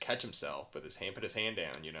or just catch himself with put his hand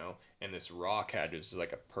down, and this rock had just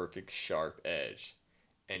like a perfect sharp edge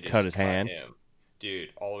and just cut his hand, him,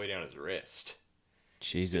 dude, all the way down his wrist.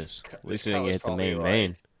 Jesus, at least he didn't get the main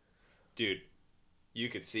vein. Dude, you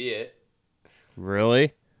could see it.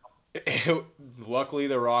 Really? Luckily,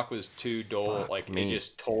 the rock was too dull. It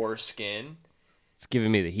just tore skin. It's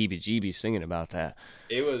giving me the heebie-jeebies thinking about that.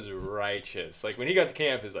 It was righteous. Like, when he got to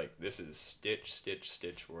camp, it's like, this is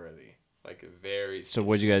stitch worthy. Like, very. So,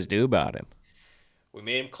 what'd you guys do about him? We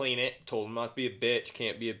made him clean it. Told him not to be a bitch.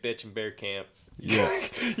 Can't be a bitch in bear camp. Yeah.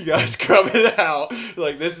 You gotta scrub it out.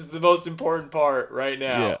 Like, this is the most important part right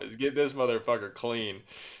now. Is get this motherfucker clean.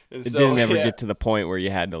 And it didn't ever get to the point where you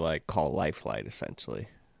had to call Life Flight, essentially.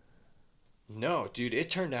 No, dude,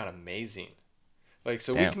 it turned out amazing. We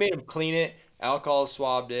Damn. made him clean it, alcohol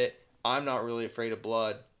swabbed it. I'm not really afraid of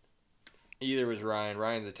blood. Either was Ryan.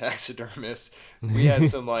 Ryan's a taxidermist. We had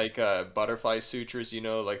some butterfly sutures,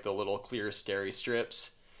 like the little clear steri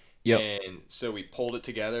strips. Yep. And so we pulled it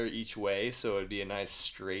together each way so it'd be a nice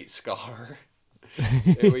straight scar.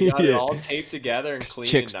 And we got it all taped together and clean.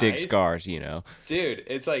 Chicks and dig nice. Scars, Dude,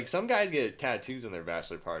 it's like some guys get tattoos on their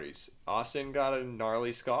bachelor parties. Austin got a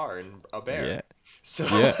gnarly scar and a bear. Yeah. So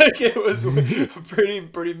it was a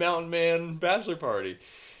pretty mountain man bachelor party.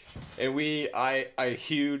 And I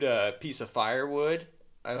hewed a piece of firewood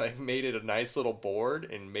I like made it a nice little board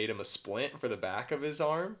and made him a splint for the back of his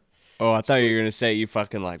arm. Oh, I thought So you were gonna say you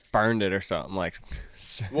fucking like burned it or something. Like,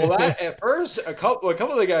 well, that at first a couple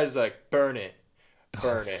of the guys like oh burn it,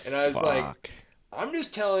 and I was like, fuck, I'm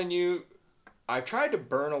just telling you, I've tried to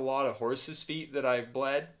burn a lot of horses' feet that I've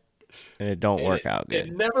bled, and it don't and work it, out it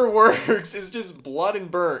good. never works. It's just blood and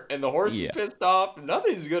burnt, and the horse is Yeah. pissed off.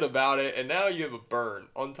 Nothing's good about it, and now you have a burn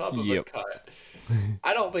on top of a Yep. cut.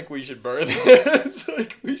 I don't think we should burn this.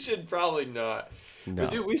 Like, we should probably not. But No.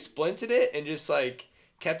 dude, we splinted it and just like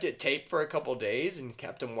kept it taped for a couple days and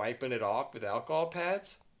kept them wiping it off with alcohol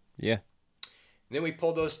pads. Yeah. And then we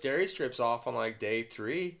pulled those steri strips off on like day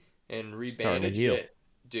 3 and Starting to rebandaged heal. it.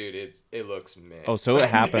 Dude, it looks meh. Oh, so it Right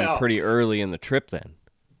happened now. pretty early in the trip then.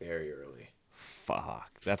 Very early.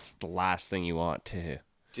 Fuck. That's the last thing you want to.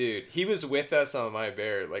 Dude, he was with us on my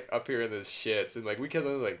bear, like up here in the shits, and like we kept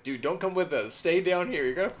on like, dude, don't come with us. Stay down here.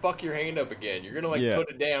 You're gonna fuck your hand up again. You're gonna like Yeah. put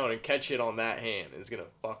it down and catch it on that hand. And it's gonna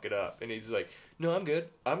fuck it up. And he's like, no, I'm good.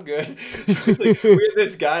 I'm good. So it's like we had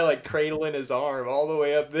this guy like cradling his arm all the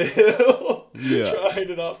way up the hill, Yeah. trying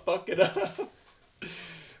to not fuck it up.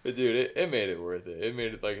 But dude, it made it worth it. It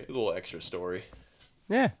made it like a little extra story.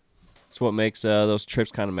 Yeah. It's what makes those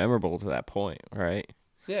trips kind of memorable to that point, right?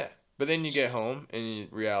 Yeah. But then you get home and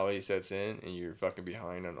reality sets in and you're fucking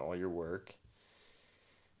behind on all your work.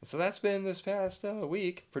 And so that's been this past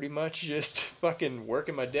week. Pretty much just fucking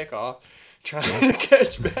working my dick off, trying to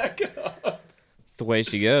catch back up. It's the way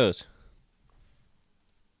she goes.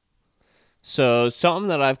 So something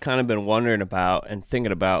that I've kind of been wondering about and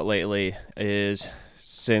thinking about lately is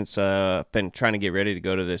since I've been trying to get ready to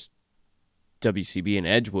go to this WCB in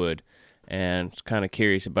Edgewood and kind of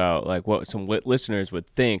curious about like what some listeners would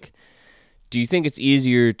think. Do you think it's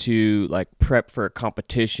easier to like prep for a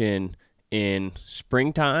competition in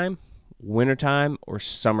springtime, wintertime, or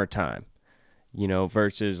summertime? You know,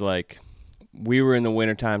 versus like we were in the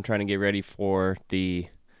wintertime trying to get ready for the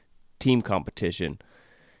team competition.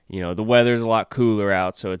 You know, the weather's a lot cooler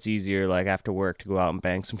out, so it's easier like after work to go out and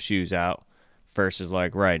bang some shoes out versus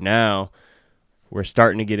like right now we're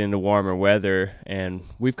starting to get into warmer weather, and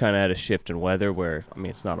we've kind of had a shift in weather where, I mean,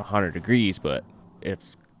 it's not 100 degrees, but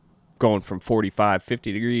it's going from 45,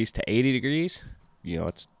 50 degrees to 80 degrees. You know,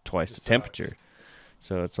 it's twice the temperature.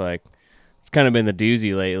 So it's like, it's kind of been the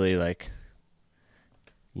doozy lately, like,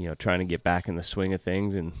 you know, trying to get back in the swing of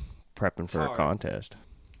things and prepping for a contest.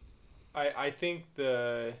 I think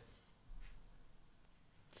the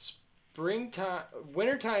springtime,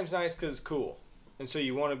 wintertime's nice because it's cool. And so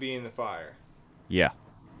you want to be in the fire. Yeah.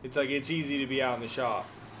 It's like it's easy to be out in the shop.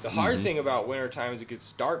 The hard thing about wintertime is it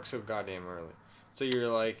gets dark so goddamn early. So you're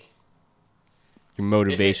like, your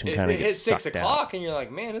motivation kind of gets hits 6 sucked o'clock out. and you're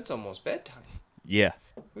like, man, it's almost bedtime. Yeah,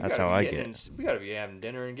 that's how I get. We gotta be having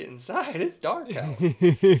dinner and get inside. It's dark out.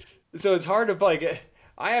 So it's hard to like.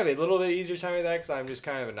 I have a little bit easier time with that because I'm just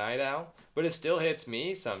kind of a night owl. But it still hits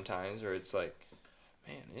me sometimes where it's like,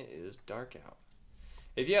 man, it is dark out.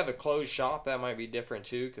 If you have a closed shop, that might be different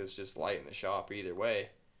too, because it's just light in the shop either way.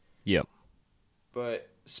 Yep. But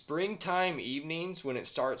springtime evenings when it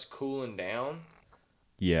starts cooling down.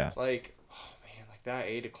 Yeah. Like, oh man, like that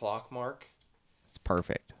 8 o'clock mark. It's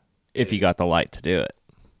perfect. If you got the light to do it.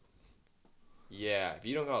 Yeah, if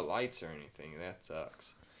you don't got lights or anything, that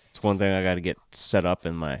sucks. It's one thing I got to get set up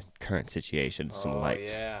in my current situation. Some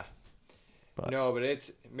lights. Yeah. But no, but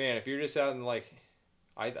it's, man, if you're just out in like,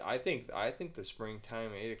 I think the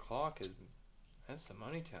springtime 8 o'clock that's the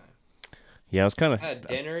money time. Yeah, I was kind of had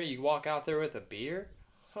dinner. You walk out there with a beer,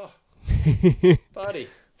 oh, buddy.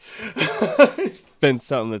 It's been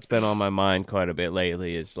something that's been on my mind quite a bit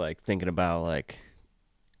lately. Is like thinking about like,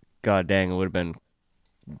 god dang, it would have been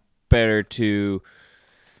better to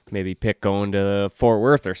maybe pick going to Fort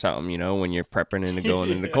Worth or something. You know, when you're prepping into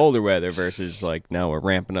going into colder weather versus like now we're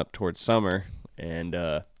ramping up towards summer. And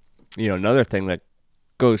you know, another thing that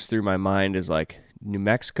goes through my mind is like New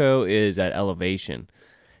Mexico is at elevation,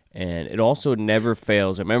 and it also never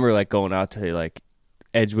fails. I remember like going out to like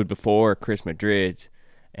Edgewood before Chris Madrid's,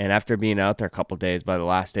 and after being out there a couple of days, by the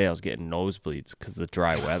last day I was getting nosebleeds because of the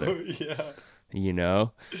dry weather. Oh, yeah. You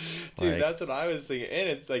know? Dude, like, that's what I was thinking. And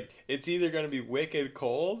it's like, it's either going to be wicked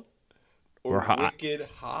cold or hot. wicked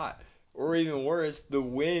hot. Or even worse, the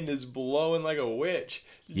wind is blowing like a witch.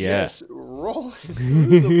 Yeah. Just rolling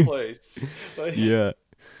through the place. Like, yeah.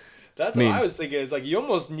 That's what I was thinking. It's like, you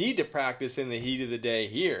almost need to practice in the heat of the day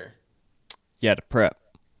here. Yeah, to prep.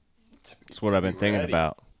 That's what I've been thinking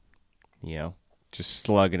about. You know, just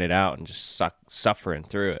slugging it out and just suffering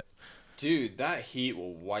through it. Dude, that heat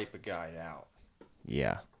will wipe a guy out.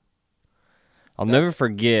 Yeah. I'll never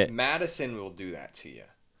forget. Madison will do that to you.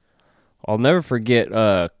 I'll never forget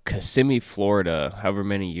Kissimmee, Florida, however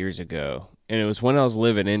many years ago. And it was when I was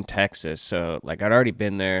living in Texas. So, like, I'd already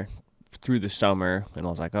been there through the summer. And I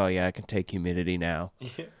was like, oh, yeah, I can take humidity now.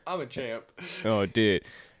 Yeah, I'm a champ. Oh, dude.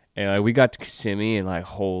 And we got to Kissimmee, and, like,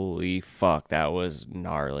 holy fuck, that was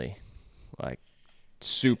gnarly. Like,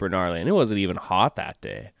 super gnarly. And it wasn't even hot that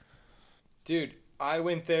day. Dude, I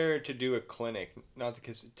went there to do a clinic. Not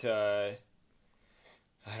to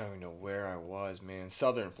I don't even know where I was, man.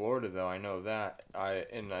 Southern Florida, though, I know that. I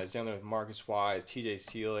was down there with Marcus Wise, TJ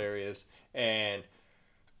Seal areas, and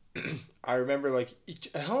I remember like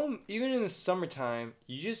at home, even in the summertime,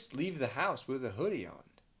 you just leave the house with a hoodie on.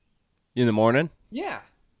 In the morning? Yeah.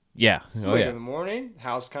 Yeah. Oh, yeah. In the morning,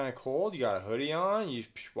 house kind of cold. You got a hoodie on. You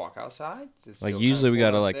walk outside. Like usually we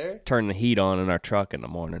gotta like turn the heat on in our truck in the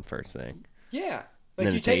morning first thing. Yeah.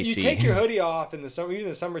 Like you take your hoodie off in the summer, even in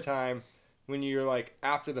the summertime. When you're like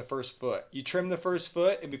after the first foot, you trim the first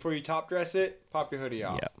foot, and before you top dress it, pop your hoodie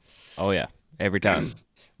off. Yeah. Oh yeah. Every time.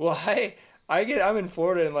 Well, I'm in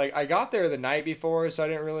Florida, and like I got there the night before, so I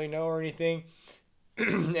didn't really know or anything.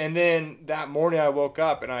 And then that morning I woke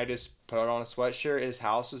up and I just put on a sweatshirt. His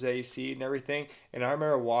house was AC and everything, and I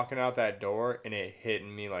remember walking out that door and it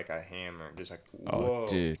hitting me like a hammer, just like whoa,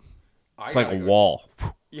 dude, it's like a wall.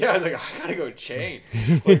 Yeah, I was like, I gotta go change.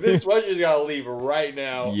 Like this sweatshirt's gotta leave right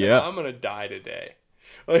now. Yeah, I'm gonna die today.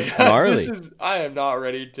 Like gnarly. I am not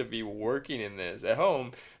ready to be working in this at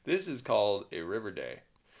home. This is called a river day.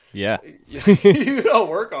 Yeah. You don't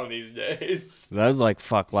work on these days. That was like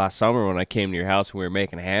last summer when I came to your house and we were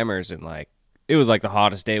making hammers, and like it was like the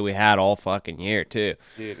hottest day we had all fucking year too.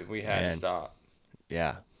 Dude, we had to stop.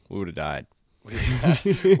 Yeah, we would have died.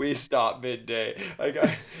 We stopped midday. Like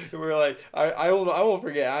we're like I won't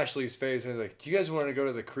forget Ashley's face. I was like, "Do you guys want to go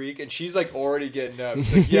to the creek?" And she's like already getting up.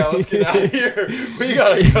 She's like, "Yeah, let's get out of here. We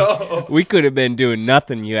gotta go." We could have been doing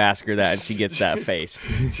nothing. You ask her that, and she gets that face.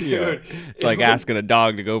 Dude, it's like asking a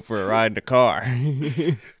dog to go for a ride in a car.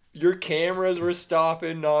 Your cameras were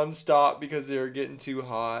stopping nonstop because they were getting too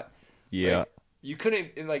hot. Yeah, like, you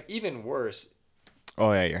couldn't. And like even worse.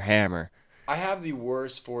 Oh yeah, your hammer. I have the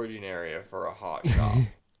worst foraging area for a hot shop.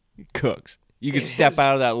 Cooks. You could step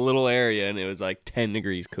out of that little area and it was like 10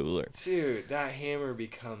 degrees cooler. Dude, that hammer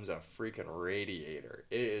becomes a freaking radiator.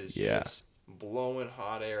 It is just blowing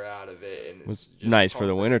hot air out of it. And it's nice for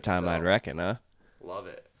the wintertime, I'd reckon, huh? Love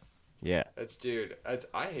it. Yeah.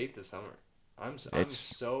 I hate the summer. I'm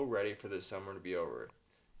so ready for the summer to be over.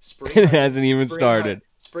 Spring it hasn't even started.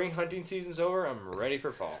 Spring hunting season's over. I'm ready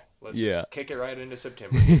for fall. Let's just kick it right into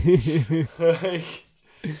September.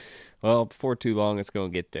 Well, before too long, it's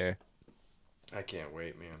going to get there. I can't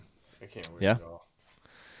wait, man. I can't wait at all.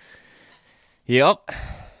 Yep.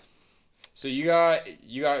 So you got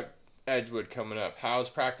Edgewood coming up. How's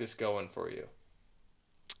practice going for you?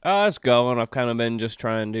 It's going. I've kind of been just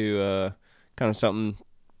trying to, kind of something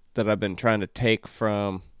that I've been trying to take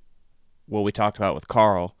from what we talked about with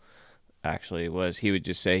Carl, actually, was he would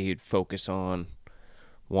just say he'd focus on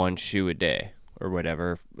one shoe a day or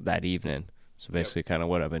whatever that evening. So basically kind of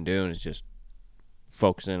what I've been doing is just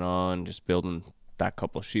focusing on just building that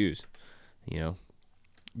couple of shoes,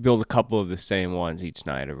 build a couple of the same ones each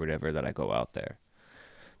night or whatever that I go out there.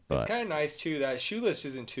 But it's kind of nice too. That shoe list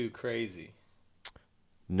isn't too crazy.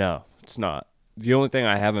 No, it's not. The only thing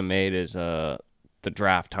I haven't made is the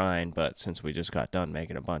draft hind, but since we just got done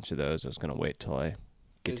making a bunch of those, I was going to wait till I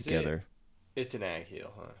get together. It's an ag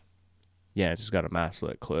heel, huh? Yeah, it's just got a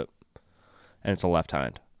masslet clip, and it's a left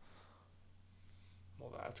hind.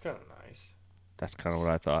 Well, that's kind of nice. That's kind of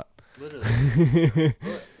what I thought. Literally.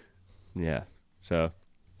 Yeah, so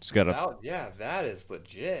just got to... that is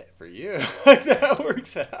legit for you. That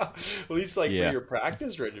works out. At least, for your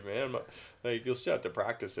practice regimen. Like, you'll still have to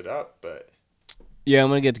practice it up, but... Yeah, I'm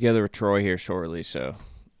going to get together with Troy here shortly, so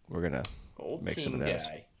we're going to make some of those.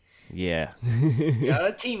 Guy. Yeah. Got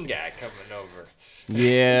a team guy coming over.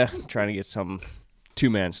 Yeah, trying to get some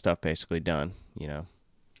two-man stuff basically done, Yeah,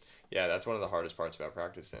 that's one of the hardest parts about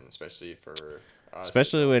practicing, especially for us.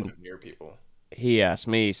 Especially when near people. He asked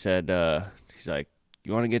me, he said, he's like,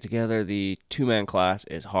 you want to get together? The two-man class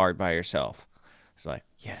is hard by yourself. It's like,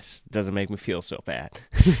 yes, it doesn't make me feel so bad.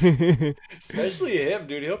 Especially him,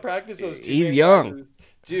 dude. He'll practice those two-man He's young. classes.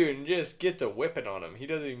 Dude, and just get to whipping on him. He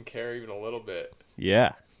doesn't even care even a little bit.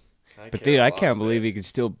 Yeah. But, dude, I can't believe he can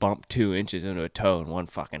still bump 2 inches into a toe in one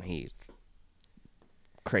fucking heat. It's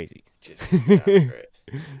crazy. Just after it.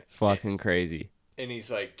 It's fucking crazy. And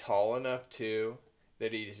he's, tall enough, too,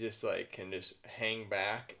 that he just, can just hang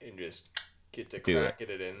back and just get to cracking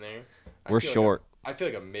it in there. We're short. I feel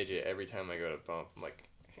like a midget every time I go to bump. I'm like...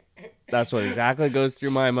 That's what exactly goes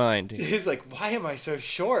through my mind. He's like, why am I so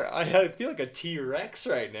short? I feel like a T-Rex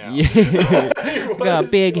right now. Yeah. Got a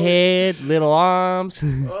big head, little arms.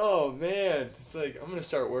 Oh man, it's like I'm gonna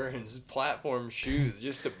start wearing platform shoes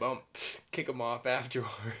just to kick them off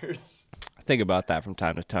afterwards. I think about that from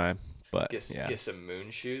time to time, but get some moon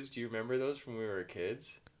shoes. Do you remember those from when we were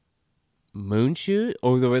kids? Moon shoes?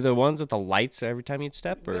 Or were the ones with the lights every time you'd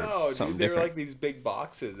step, or no, something dude, they different? were like these big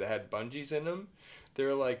boxes that had bungees in them. They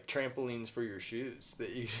were like trampolines for your shoes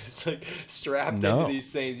that you just like strapped into these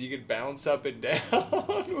things. You could bounce up and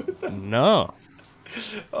down with them. No.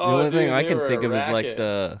 Oh, the only dude, thing I can were think a of is like racket.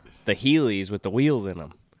 the Heelys with the wheels in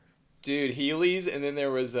them. Dude, Heelys, and then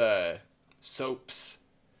there was soaps.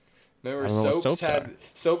 Remember, I don't know what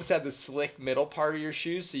soaps had the slick middle part of your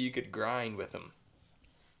shoes, so you could grind with them.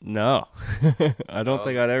 No, I don't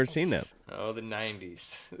think I'd ever seen them. Oh, the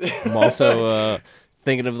 90s. I'm also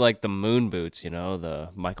thinking of like the moon boots, the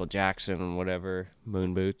Michael Jackson whatever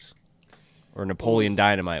moon boots, or Napoleon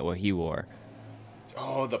Dynamite, what he wore.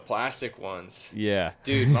 Oh, the plastic ones. Yeah,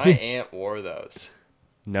 dude, my aunt wore those.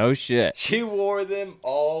 No shit. She wore them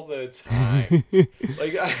all the time.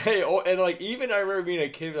 Even I remember being a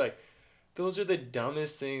kid, like, those are the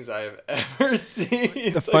dumbest things I have ever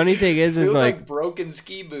seen. The funny thing is like broken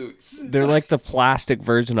ski boots. They're like the plastic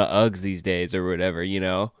version of Uggs these days, or whatever,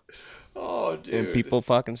 Oh, dude. And people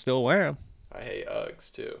fucking still wear them. I hate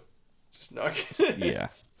Uggs too. Just not kidding. Yeah.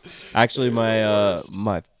 Actually,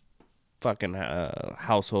 my fucking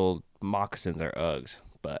household moccasins are Uggs,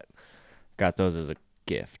 but got those as a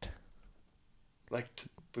gift. Like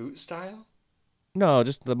boot style? No,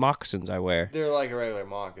 just the moccasins I wear. They're like a regular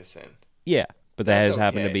moccasin. Yeah, but that has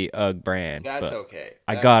happened to be Ugg brand. That's okay.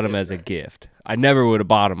 I got them as a gift. I never would have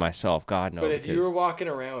bought them myself. God knows. But if you were walking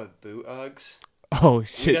around with boot Uggs, oh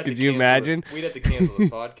shit! Could you imagine? We'd have to cancel the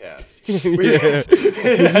podcast.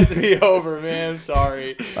 It'd have to be over, man.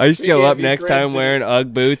 Sorry. I show up next time wearing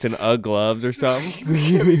Ugg boots and Ugg gloves or something. We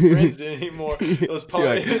can't be friends anymore.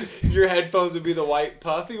 Those your headphones would be the white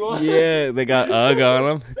puffy ones. Yeah, they got Ugg on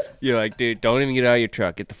them. You're like, dude, don't even get out of your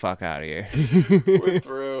truck. Get the fuck out of here. We're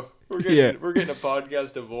through. We're getting a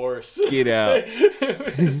podcast divorce. Get out.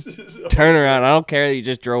 Turn around. I don't care that you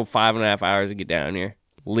just drove 5.5 hours to get down here.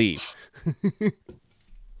 Leave.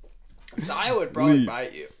 Saya would probably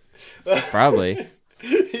bite you. Probably.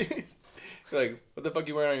 Like, what the fuck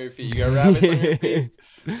you wearing on your feet? You got rabbits on your feet?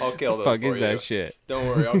 I'll kill those fuck for is you. that shit? Don't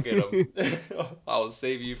worry, I'll get them. I'll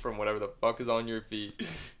save you from whatever the fuck is on your feet.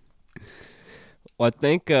 Well, I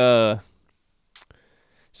think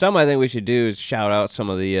something I think we should do is shout out some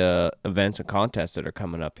of the events and contests that are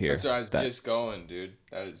coming up here. That's what I was just going, dude.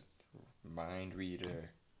 That is mind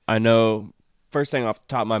reader. I know. First thing off the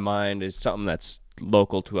top of my mind is something that's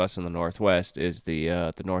local to us in the Northwest is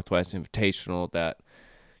the Northwest Invitational that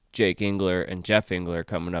Jake Engler and Jeff Engler are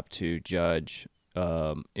coming up to judge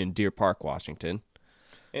in Deer Park, Washington.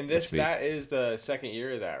 And that is the second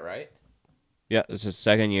year of that, right? Yeah, this is the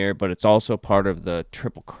second year, but it's also part of the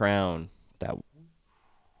Triple Crown that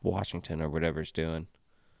Washington or whatever's doing,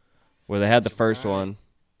 where they had the first one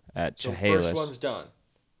at Chehalis. The first one's done.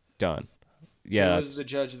 Done. Yeah. Who was the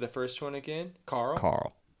judge of the first one again?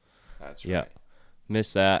 Carl. That's right. Yeah.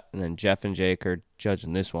 Missed that, and then Jeff and Jake are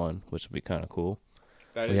judging this one, which will be kind of cool.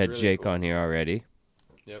 We had really Jake on here already.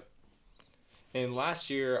 Yep. And last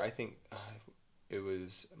year, I think it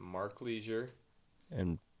was Mark Leisure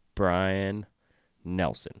and Brian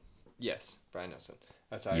Nelson. Yes, Brian Nelson.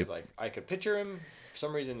 That's how I was like, I could picture him. For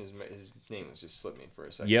some reason, his name was just slipped me for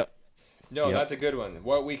a second. Yep. No, that's a good one.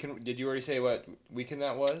 What weekend? Did you already say what weekend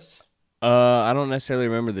that was? I don't necessarily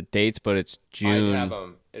remember the dates, but it's June. I have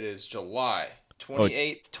them. It is July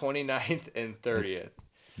 28th, 29th, and 30th.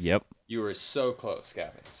 Yep. You were so close,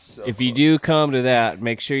 Gavin. If you do come to that,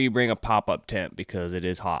 make sure you bring a pop-up tent because it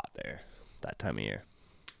is hot there that time of year.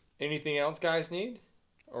 Anything else guys need?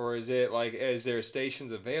 Or is it like, is there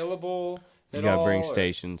stations available You got to bring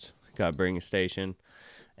stations. You got to bring a station.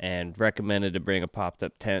 And recommended to bring a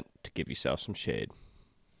popped-up tent to give yourself some shade.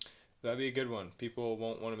 That'd be a good one. People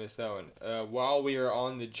won't want to miss that one. While we are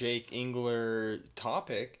on the Jake Engler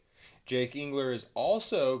topic, Jake Engler is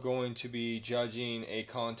also going to be judging a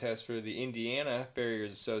contest for the Indiana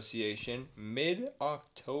Farriers Association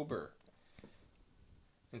mid-October.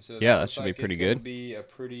 And so that should be pretty good. It's going to be a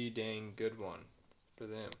pretty dang good one for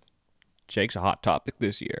them. Jake's a hot topic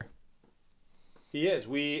this year. He is.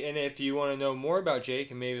 And if you want to know more about Jake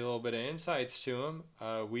and maybe a little bit of insights to him,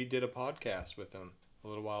 we did a podcast with him a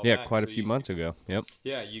little while back. Yeah, quite a few months ago. Yep.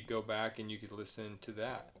 Yeah, you go back and you could listen to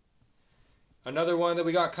that. Another one that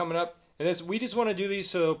we got coming up, And we just want to do these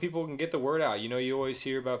so people can get the word out. You always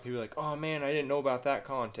hear about people like, oh man, I didn't know about that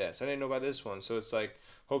contest. I didn't know about this one. So it's like,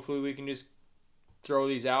 hopefully we can just throw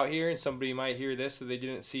these out here, and somebody might hear this so they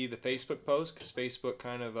didn't see the Facebook post, because Facebook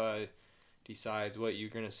kind of decides what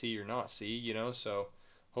you're going to see or not see, So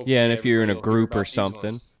hopefully and if you're in a will hear group or about these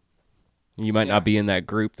something, ones. you might not be in that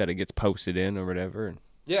group that it gets posted in or whatever.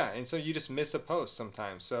 Yeah, and so you just miss a post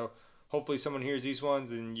sometimes. So hopefully someone hears these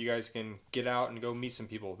ones, and you guys can get out and go meet some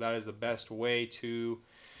people. That is the best way to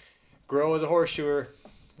grow as a horseshoer.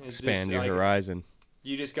 Expand your horizon.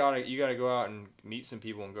 You gotta go out and meet some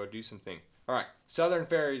people and go do something. All right, Southern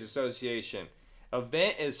Ferries Association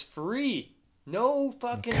event is free. No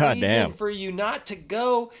fucking reason for you not to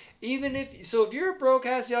go. If you're a broke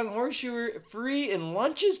ass young horseshoer, free and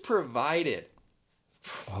lunch is provided.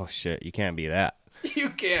 Oh shit, you can't beat that. You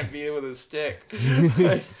can't beat it with a stick.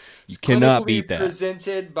 You cannot beat that.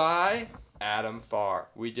 Presented by Adam Farr.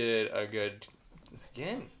 We did a good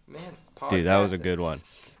podcast. Dude, that was a good one.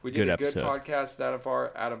 We did a good podcast with Adam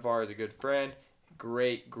Farr. Adam Farr is a good friend.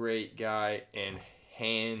 Great guy, and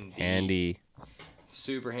handy.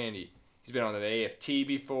 Super handy. He's been on the AFT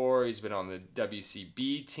before. He's been on the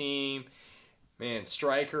WCB team. Man,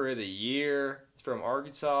 striker of the year. He's from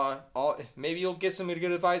Arkansas. Maybe you'll get some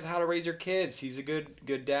good advice on how to raise your kids. He's a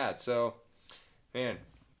good dad. So, man, you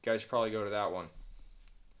guys should probably go to that one.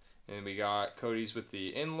 And we got Cody's with the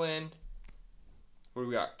Inland. What do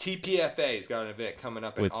we got? TPFA's got an event coming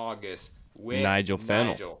up in August with Nigel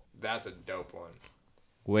Fennell. Nigel. That's a dope one.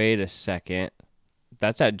 Wait a second.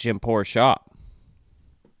 That's at Jim Poor's shop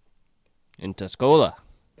in Tuscola.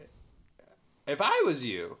 If I was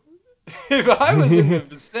you, if I was in the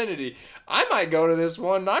vicinity, I might go to this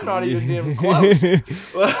one. I'm not even damn close.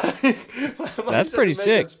 That's pretty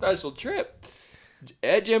sick. A special trip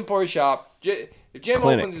at Jim Poor's shop. If Jim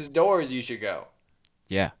opens his doors, you should go.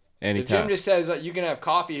 Yeah, anytime. If Jim just says you can have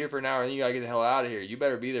coffee here for an hour and then you gotta get the hell out of here, you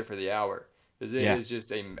better be there for the hour, because it is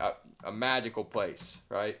just a magical place,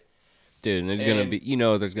 right? Dude, and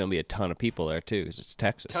there's gonna be a ton of people there too, because it's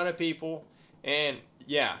Texas. Ton of people, and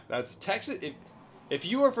that's Texas. If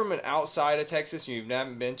you are from outside of Texas and you've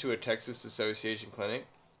never been to a Texas Association clinic,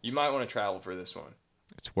 you might want to travel for this one.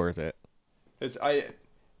 It's worth it.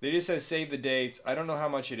 They just says save the dates. I don't know how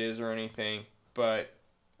much it is or anything, but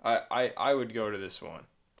I would go to this one.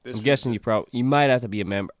 I'm guessing you might have to be a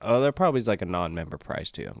member. Oh, there probably is like a non-member price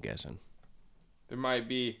too, I'm guessing. There might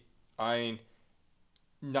be.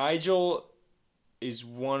 Nigel is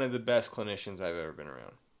one of the best clinicians I've ever been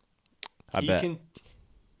around. I bet.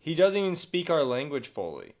 He doesn't even speak our language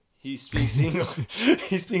fully. He speaks English.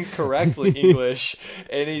 He speaks correctly English,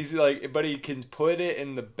 and but he can put it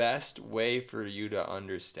in the best way for you to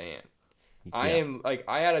understand. Yeah.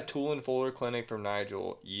 I had a tool and folder clinic from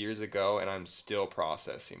Nigel years ago, and I'm still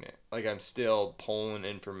processing it. I'm still pulling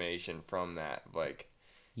information from that.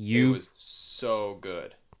 It was so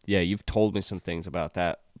good. Yeah, you've told me some things about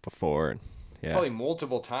that before. Yeah. Probably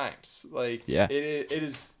multiple times. It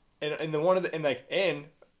is, and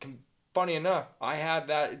funny enough, I had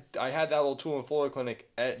that little tool and folder clinic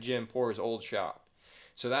at Jim Poor's old shop.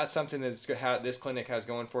 So that's something that this clinic has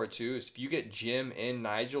going for it too. Is if you get Jim and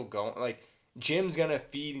Nigel going, Jim's gonna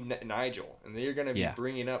feed Nigel, and they're gonna be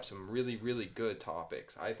bringing up some really, really good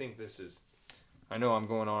topics. I think this is. I know I'm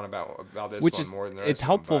going on about this one more than the rest. It's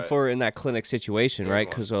helpful for in that clinic situation, right?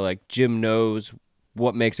 Because Jim knows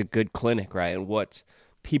what makes a good clinic, right, and what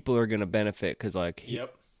people are going to benefit. Because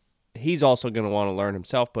he's also going to want to learn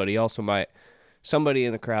himself, but he also somebody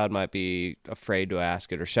in the crowd might be afraid to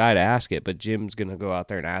ask it or shy to ask it. But Jim's going to go out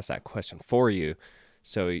there and ask that question for you,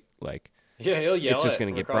 so he'll yell. It's just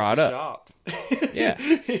going to get brought up. Yeah,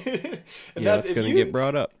 it's going to get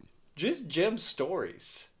brought up. Just Jim's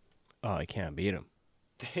stories. Oh, I can't beat him.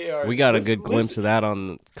 We got a good glimpse of that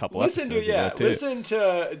on a couple episodes ago, too. Listen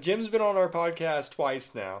to Jim's been on our podcast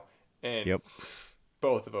twice now, and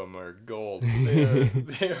both of them are gold.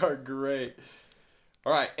 They are great.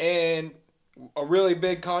 All right, and a really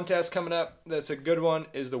big contest coming up that's a good one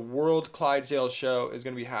is the World Clydesdale Show is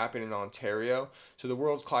going to be happening in Ontario. So the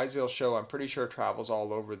World Clydesdale Show, I'm pretty sure, travels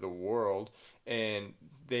all over the world, and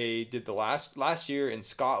they did the last year in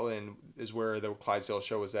Scotland is where the Clydesdale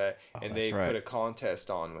Show was at, and they put a contest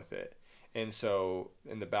on with it. And so,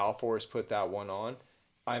 the Balfours put that one on.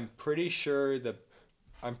 I'm pretty sure Jim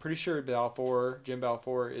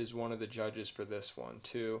Balfour is one of the judges for this one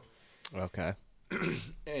too. Okay.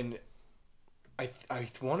 And I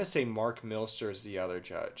want to say Mark Milster is the other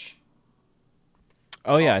judge.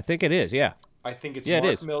 Oh yeah, I think it is. Yeah. I think it's Mark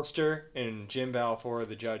Milster and Jim Balfour,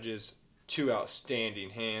 the judges. Two outstanding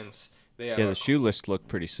hands. They have the shoe list looked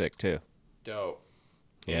pretty sick too. Dope.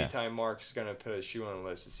 Anytime Mark's going to put a shoe on the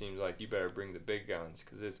list, it seems like you better bring the big guns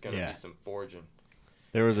because it's going to be some forging.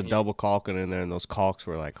 There was a double caulking in there, and those caulks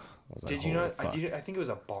were like... Did you not? I think it was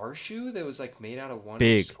a bar shoe that was like made out of 1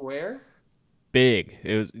 inch square. Big.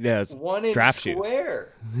 It was 1 inch draft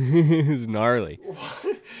square. It was gnarly.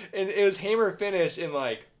 And it was hammer finished and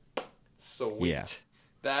like sweet. Yeah.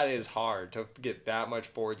 That is hard to get that much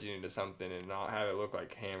forging into something and not have it look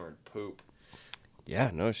like hammered poop. Yeah,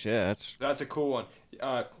 no shit. That's a cool one.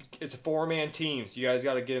 It's a 4-man team, so you guys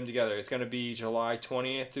got to get them together. It's going to be July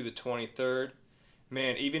 20th through the 23rd.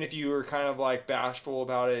 Man, even if you were kind of like bashful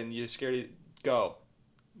about it and you're scared to go.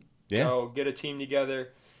 Yeah. Go, get a team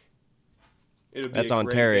together. That's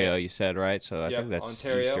Ontario, you said, right? So I think that's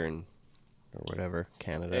Ontario. Eastern or whatever,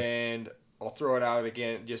 Canada. And I'll throw it out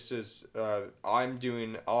again just as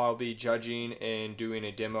I'll be judging and doing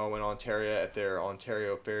a demo in Ontario at their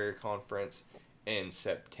Ontario Farrier Conference in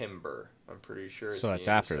September. I'm pretty sure it's that's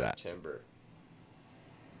after that. September.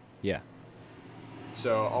 Yeah.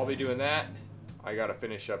 So I'll be doing that. I got to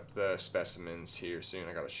finish up the specimens here soon.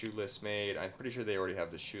 I got a shoe list made. I'm pretty sure they already have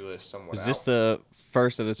the shoe list somewhat out. Is this the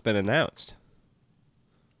first that it's been announced?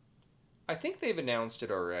 I think they've announced it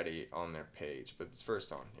already on their page, but it's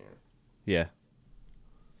first on here. Yeah.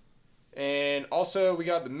 And also, we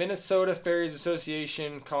got the Minnesota Ferries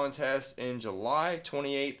Association contest in July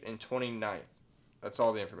 28th and 29th. That's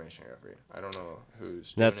all the information I got for you. I don't know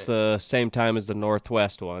who's doing That's the same time as the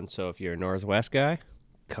Northwest one. So if you're a Northwest guy,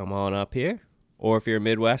 come on up here. Or if you're a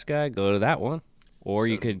Midwest guy, go to that one. Or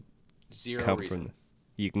you could come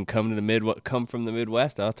from the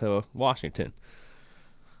Midwest out to Washington.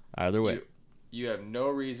 Either way. You have no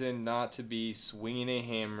reason not to be swinging a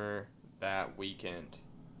hammer that weekend.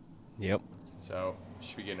 Yep. So, you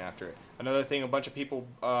should be getting after it. Another thing, a couple people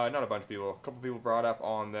brought up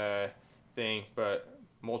on the thing, but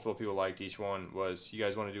multiple people liked each one, was you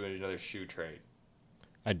guys want to do another shoe trade.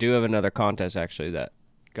 I do have another contest, actually, that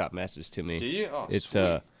got messaged to me. Do you? Oh, it's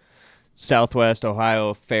sweet. Southwest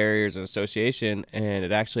Ohio Farriers Association, and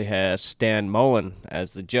it actually has Stan Mullen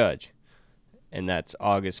as the judge. And that's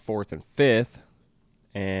August 4th and 5th.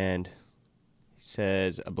 And he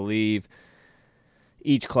says, I believe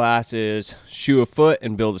each class is shoe a foot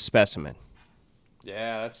and build a specimen.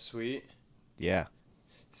 Yeah, that's sweet. Yeah.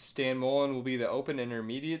 Stan Mullen will be the open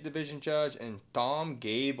intermediate division judge, and Tom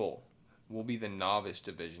Gable will be the novice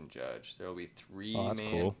division judge. There will be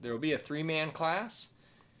cool. There will be a 3-man class,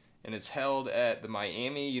 and it's held at the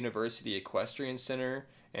Miami University Equestrian Center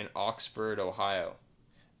in Oxford, Ohio.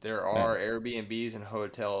 There are Airbnbs and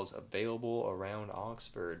hotels available around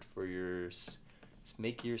Oxford for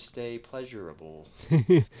make your stay pleasurable.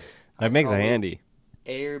 That makes it handy.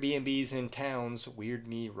 Airbnbs in towns weird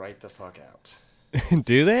me right the fuck out.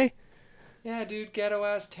 Do they? Yeah, dude,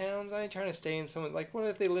 ghetto-ass towns. I ain't trying to stay in someone... Like, what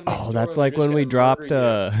if they live next door? Oh, that's like when we dropped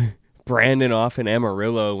Brandon off in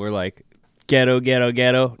Amarillo. We're like, ghetto, ghetto,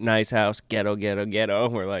 ghetto, nice house, ghetto, ghetto, ghetto.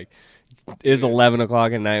 We're like... It's 11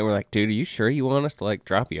 o'clock at night. We're like, dude, are you sure you want us to like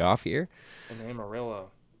drop you off here? In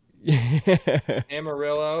Amarillo.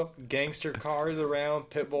 Amarillo, gangster cars around,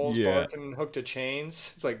 pit bulls barking, hooked to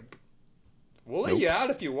chains. It's like, we'll let you out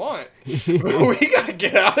if you want. We gotta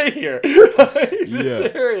get out of here.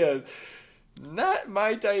 This area, not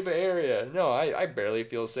my type of area. No, I barely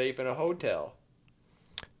feel safe in a hotel.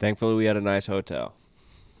 Thankfully, we had a nice hotel.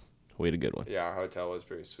 We had a good one. Yeah, our hotel was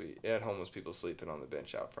pretty sweet. It had homeless people sleeping on the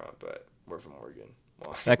bench out front, but we're from Oregon.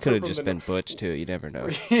 Well, that could have just been Butch, too. You never know.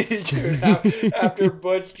 Dude, after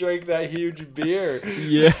Butch drank that huge beer.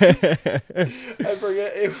 Yeah. I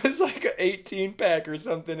forget. It was like an 18-pack or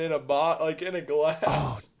something in a like in a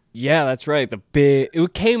glass. Oh, yeah, that's right.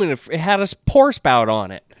 It came it had a pour spout on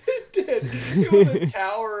it. It did. It was a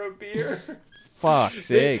tower of beer. Fuck's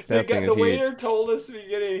sake. The waiter told us at the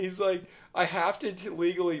beginning, he's like, I have to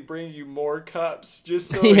legally bring you more cups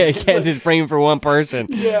just so... Yeah, you can't just bring them for one person.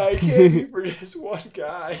 Yeah, I can't be for just one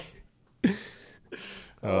guy. Oh,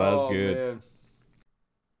 that's good. Man.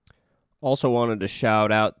 Also wanted to shout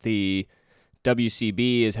out the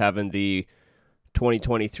WCB is having the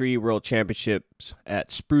 2023 World Championships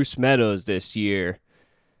at Spruce Meadows this year.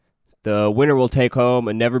 The winner will take home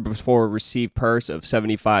a never-before-received purse of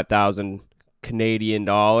 75,000 Canadian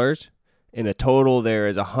dollars. In the total, there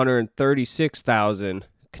is 136,000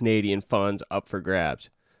 Canadian funds up for grabs.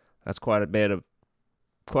 That's quite a bit of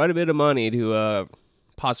money to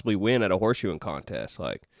possibly win at a horseshoeing contest.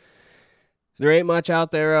 Like, there ain't much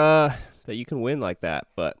out there that you can win like that,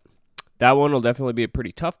 but that one will definitely be a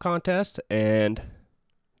pretty tough contest. And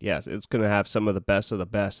yes, it's going to have some of the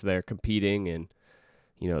best there competing, and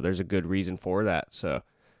there's a good reason for that. So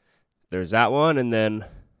there's that one, and then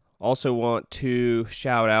Also want to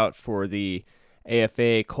shout out for the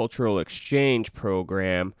AFA Cultural Exchange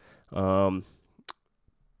Program.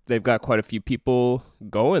 They've got quite a few people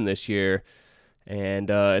going this year, and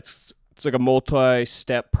it's like a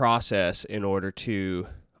multi-step process in order to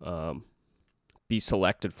be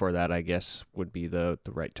selected for that, I guess would be the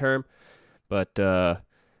right term. But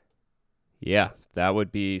yeah, that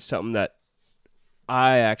would be something that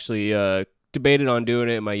I actually debated on doing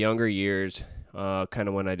it in my younger years, kind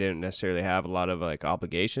of when I didn't necessarily have a lot of like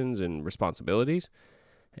obligations and responsibilities.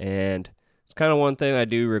 And it's kind of one thing I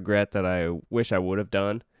do regret that I wish I would have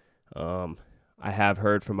done. I have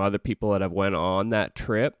heard from other people that have went on that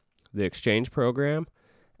trip, the exchange program,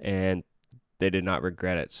 and they did not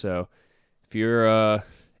regret it. So if you're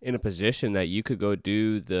in a position that you could go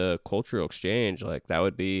do the cultural exchange, like that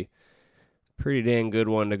would be a pretty dang good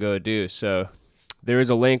one to go do. So there is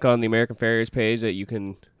a link on the American Farriers page that you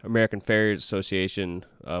can, American Farriers Association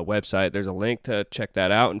website. There's a link to check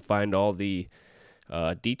that out and find all the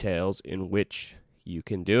details in which you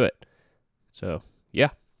can do it. So, yeah.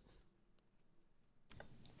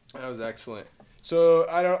 That was excellent. So,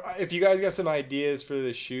 if you guys got some ideas for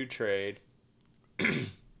the shoe trade,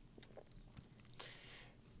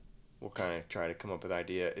 we'll kind of try to come up with an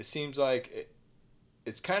idea. It seems like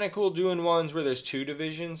it's kind of cool doing ones where there's two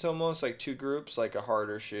divisions almost, like two groups, like a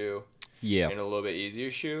harder shoe and a little bit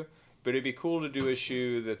easier shoe. But it'd be cool to do a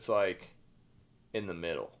shoe that's like in the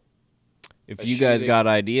middle. If you guys got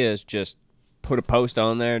ideas, just put a post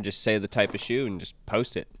on there, just say the type of shoe and just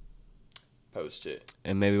post it.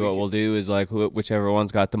 And maybe what we'll do is like whichever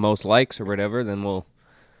one's got the most likes or whatever, then we'll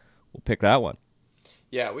pick that one.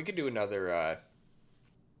 Yeah, we could do another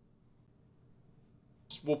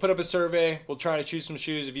we'll put up a survey. We'll try to choose some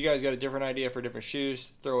shoes. If you guys got a different idea for different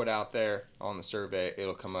shoes, throw it out there on the survey.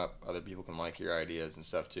 It'll come up. Other people can like your ideas and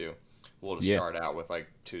stuff too. We'll just start out with like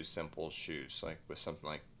two simple shoes, like with something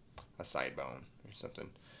like a side bone or something.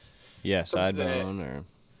 Yeah, side bone or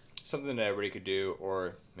something that everybody could do.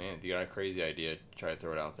 Or man, if you got a crazy idea, try to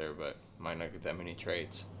throw it out there, but might not get that many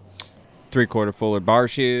trades. 3/4 fuller bar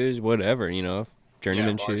shoes, whatever,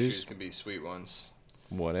 journeyman bar shoes. Shoes could be sweet ones.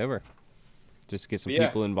 Whatever. Just get some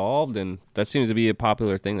people involved, and that seems to be a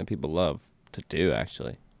popular thing that people love to do,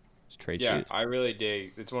 actually. Is trade shoes. Yeah, I really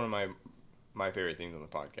dig. It's one of my favorite things on the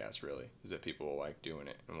podcast, really, is that people like doing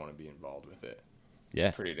it and want to be involved with it.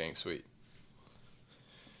 Yeah. Pretty dang sweet.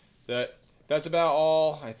 That's about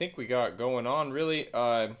all I think we got going on, really.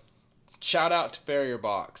 Shout out to Farrier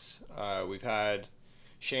Box. We've had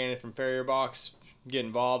Shannon from Farrier Box get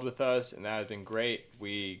involved with us, and that has been great.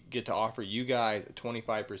 We get to offer you guys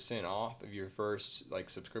 25% off of your first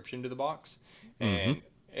subscription to the box, and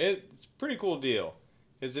it's a pretty cool deal.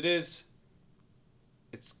 It's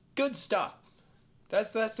good stuff.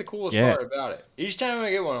 That's the coolest part about it. Each time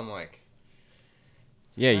I get one, I'm like,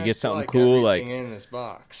 yeah, you get something cool in this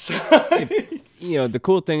box. The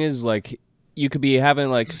cool thing is you could be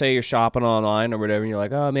having say you're shopping online or whatever, and you're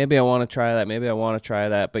like, oh, maybe I want to try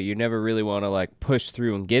that, but you never really want to push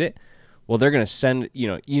through and get it. Well, they're gonna send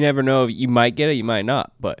you never know, you might get it, you might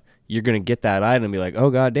not, but you're gonna get that item and be like, oh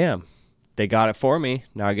goddamn, they got it for me.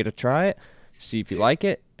 Now I get to try it, see if you like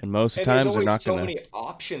it, and most of the times they're not gonna. There's so many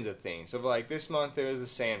options of things. So this month there was a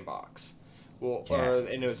sandbox.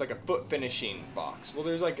 And it was like a foot finishing box. Well,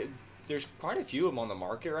 there's quite a few of them on the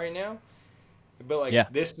market right now. But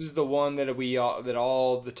this is the one that that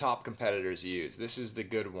all the top competitors use. This is the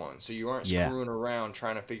good one. So you aren't screwing around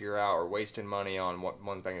trying to figure out or wasting money on what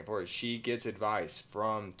one's back and forth. She gets advice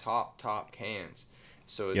from top hands.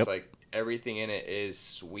 So it's everything in it is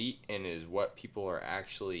sweet and is what people are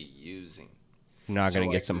actually using. You're not gonna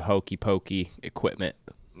get some hokey pokey equipment.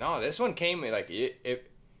 No, this one came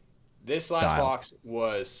this last box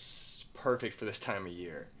was perfect for this time of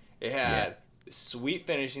year. It had sweet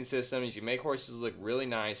finishing systems. You make horses look really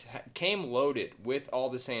nice. Came loaded with all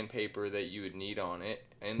the sandpaper that you would need on it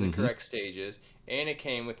in the correct stages, and it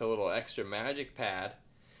came with a little extra magic pad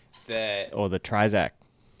that. Oh, the Trizac.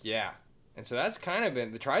 Yeah, and so that's kind of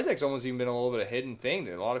been the Trizac's almost even been a little bit of a hidden thing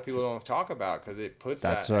that a lot of people don't talk about because it puts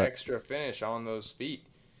that extra finish on those feet.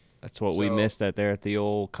 That's what we missed at the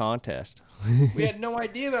old contest. We had no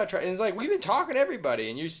idea about Trizac. It's we've been talking to everybody,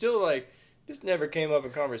 and you're still this never came up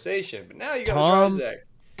in conversation, but now you got a Trizac.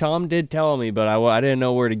 Tom did tell me, but I didn't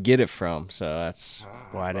know where to get it from, so that's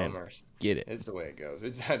why I didn't get it. It's the way it goes.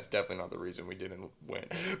 That's definitely not the reason we didn't win.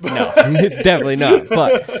 No, it's definitely not.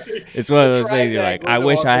 But it's one of those things you're like, I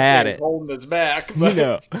wish I had it. Holding us back.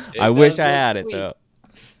 I wish I had it, though.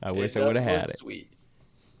 I wish I would have had it. Sweet.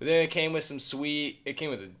 But then it came with it came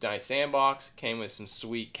with a nice sandbox, came with some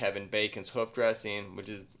sweet Kevin Bacon's hoof dressing, which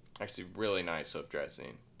is actually really nice hoof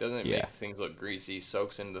dressing. Doesn't make things look greasy.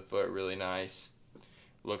 Soaks into the foot really nice.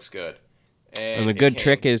 Looks good. And the good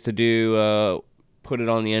trick is to do put it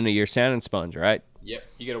on the end of your sanding sponge, right? Yep.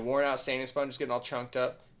 You get a worn out sanding sponge, it's getting all chunked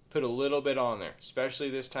up. Put a little bit on there, especially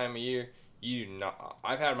this time of year. You do not.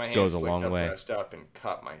 I've had my hands slicked up with that stuff and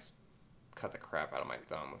cut the crap out of my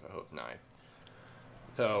thumb with a hoof knife.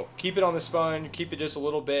 So keep it on the sponge. Keep it just a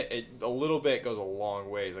little bit. A little bit goes a long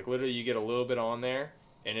way. Like literally, you get a little bit on there,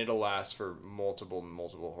 and it'll last for multiple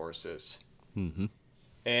horses. Mm-hmm.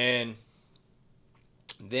 And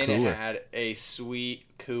then it had a sweet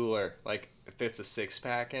cooler. Like it fits a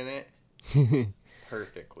 6-pack in it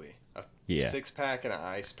perfectly. A 6-pack and an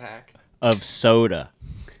ice pack of soda.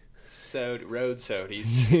 Road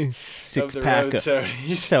sodies. 6-pack of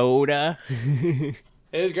soda.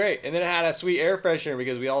 It was great. And then it had a sweet air freshener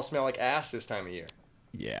because we all smell like ass this time of year.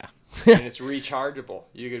 Yeah. And it's rechargeable.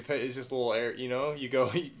 You could put, it's just a little air, you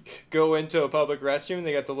go into a public restroom and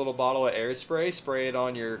they got the little bottle of air spray it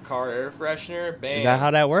on your car air freshener. Bam. Is that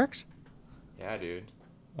how that works? Yeah, dude.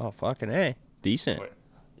 Oh, fucking A. Decent.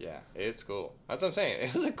 Yeah, it's cool. That's what I'm saying.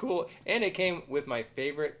 It was a cool, and it came with my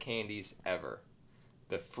favorite candies ever.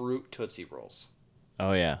 The fruit Tootsie Rolls.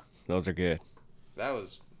 Oh, yeah. Those are good. That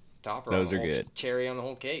was topper. Those are good. Cherry on the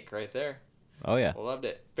whole cake right there. Oh, yeah. Loved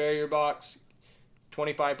it. Barrier box,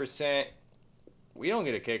 25%. We don't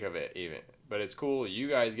get a kick of it even, but it's cool. You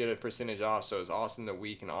guys get a percentage off, so it's awesome that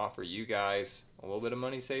we can offer you guys a little bit of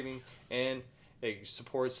money savings, and it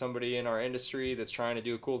supports somebody in our industry that's trying to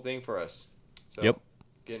do a cool thing for us. So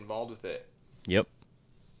get involved with it. Yep.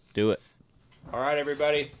 Do it. All right,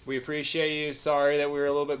 everybody. We appreciate you. Sorry that we were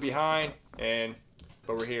a little bit behind, but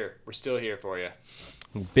we're here. We're still here for you.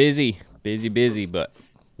 Busy, but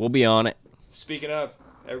we'll be on it. Speaking of,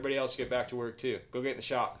 everybody else get back to work too. Go get in the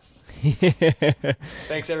shop.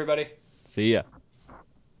 Thanks, everybody. See ya.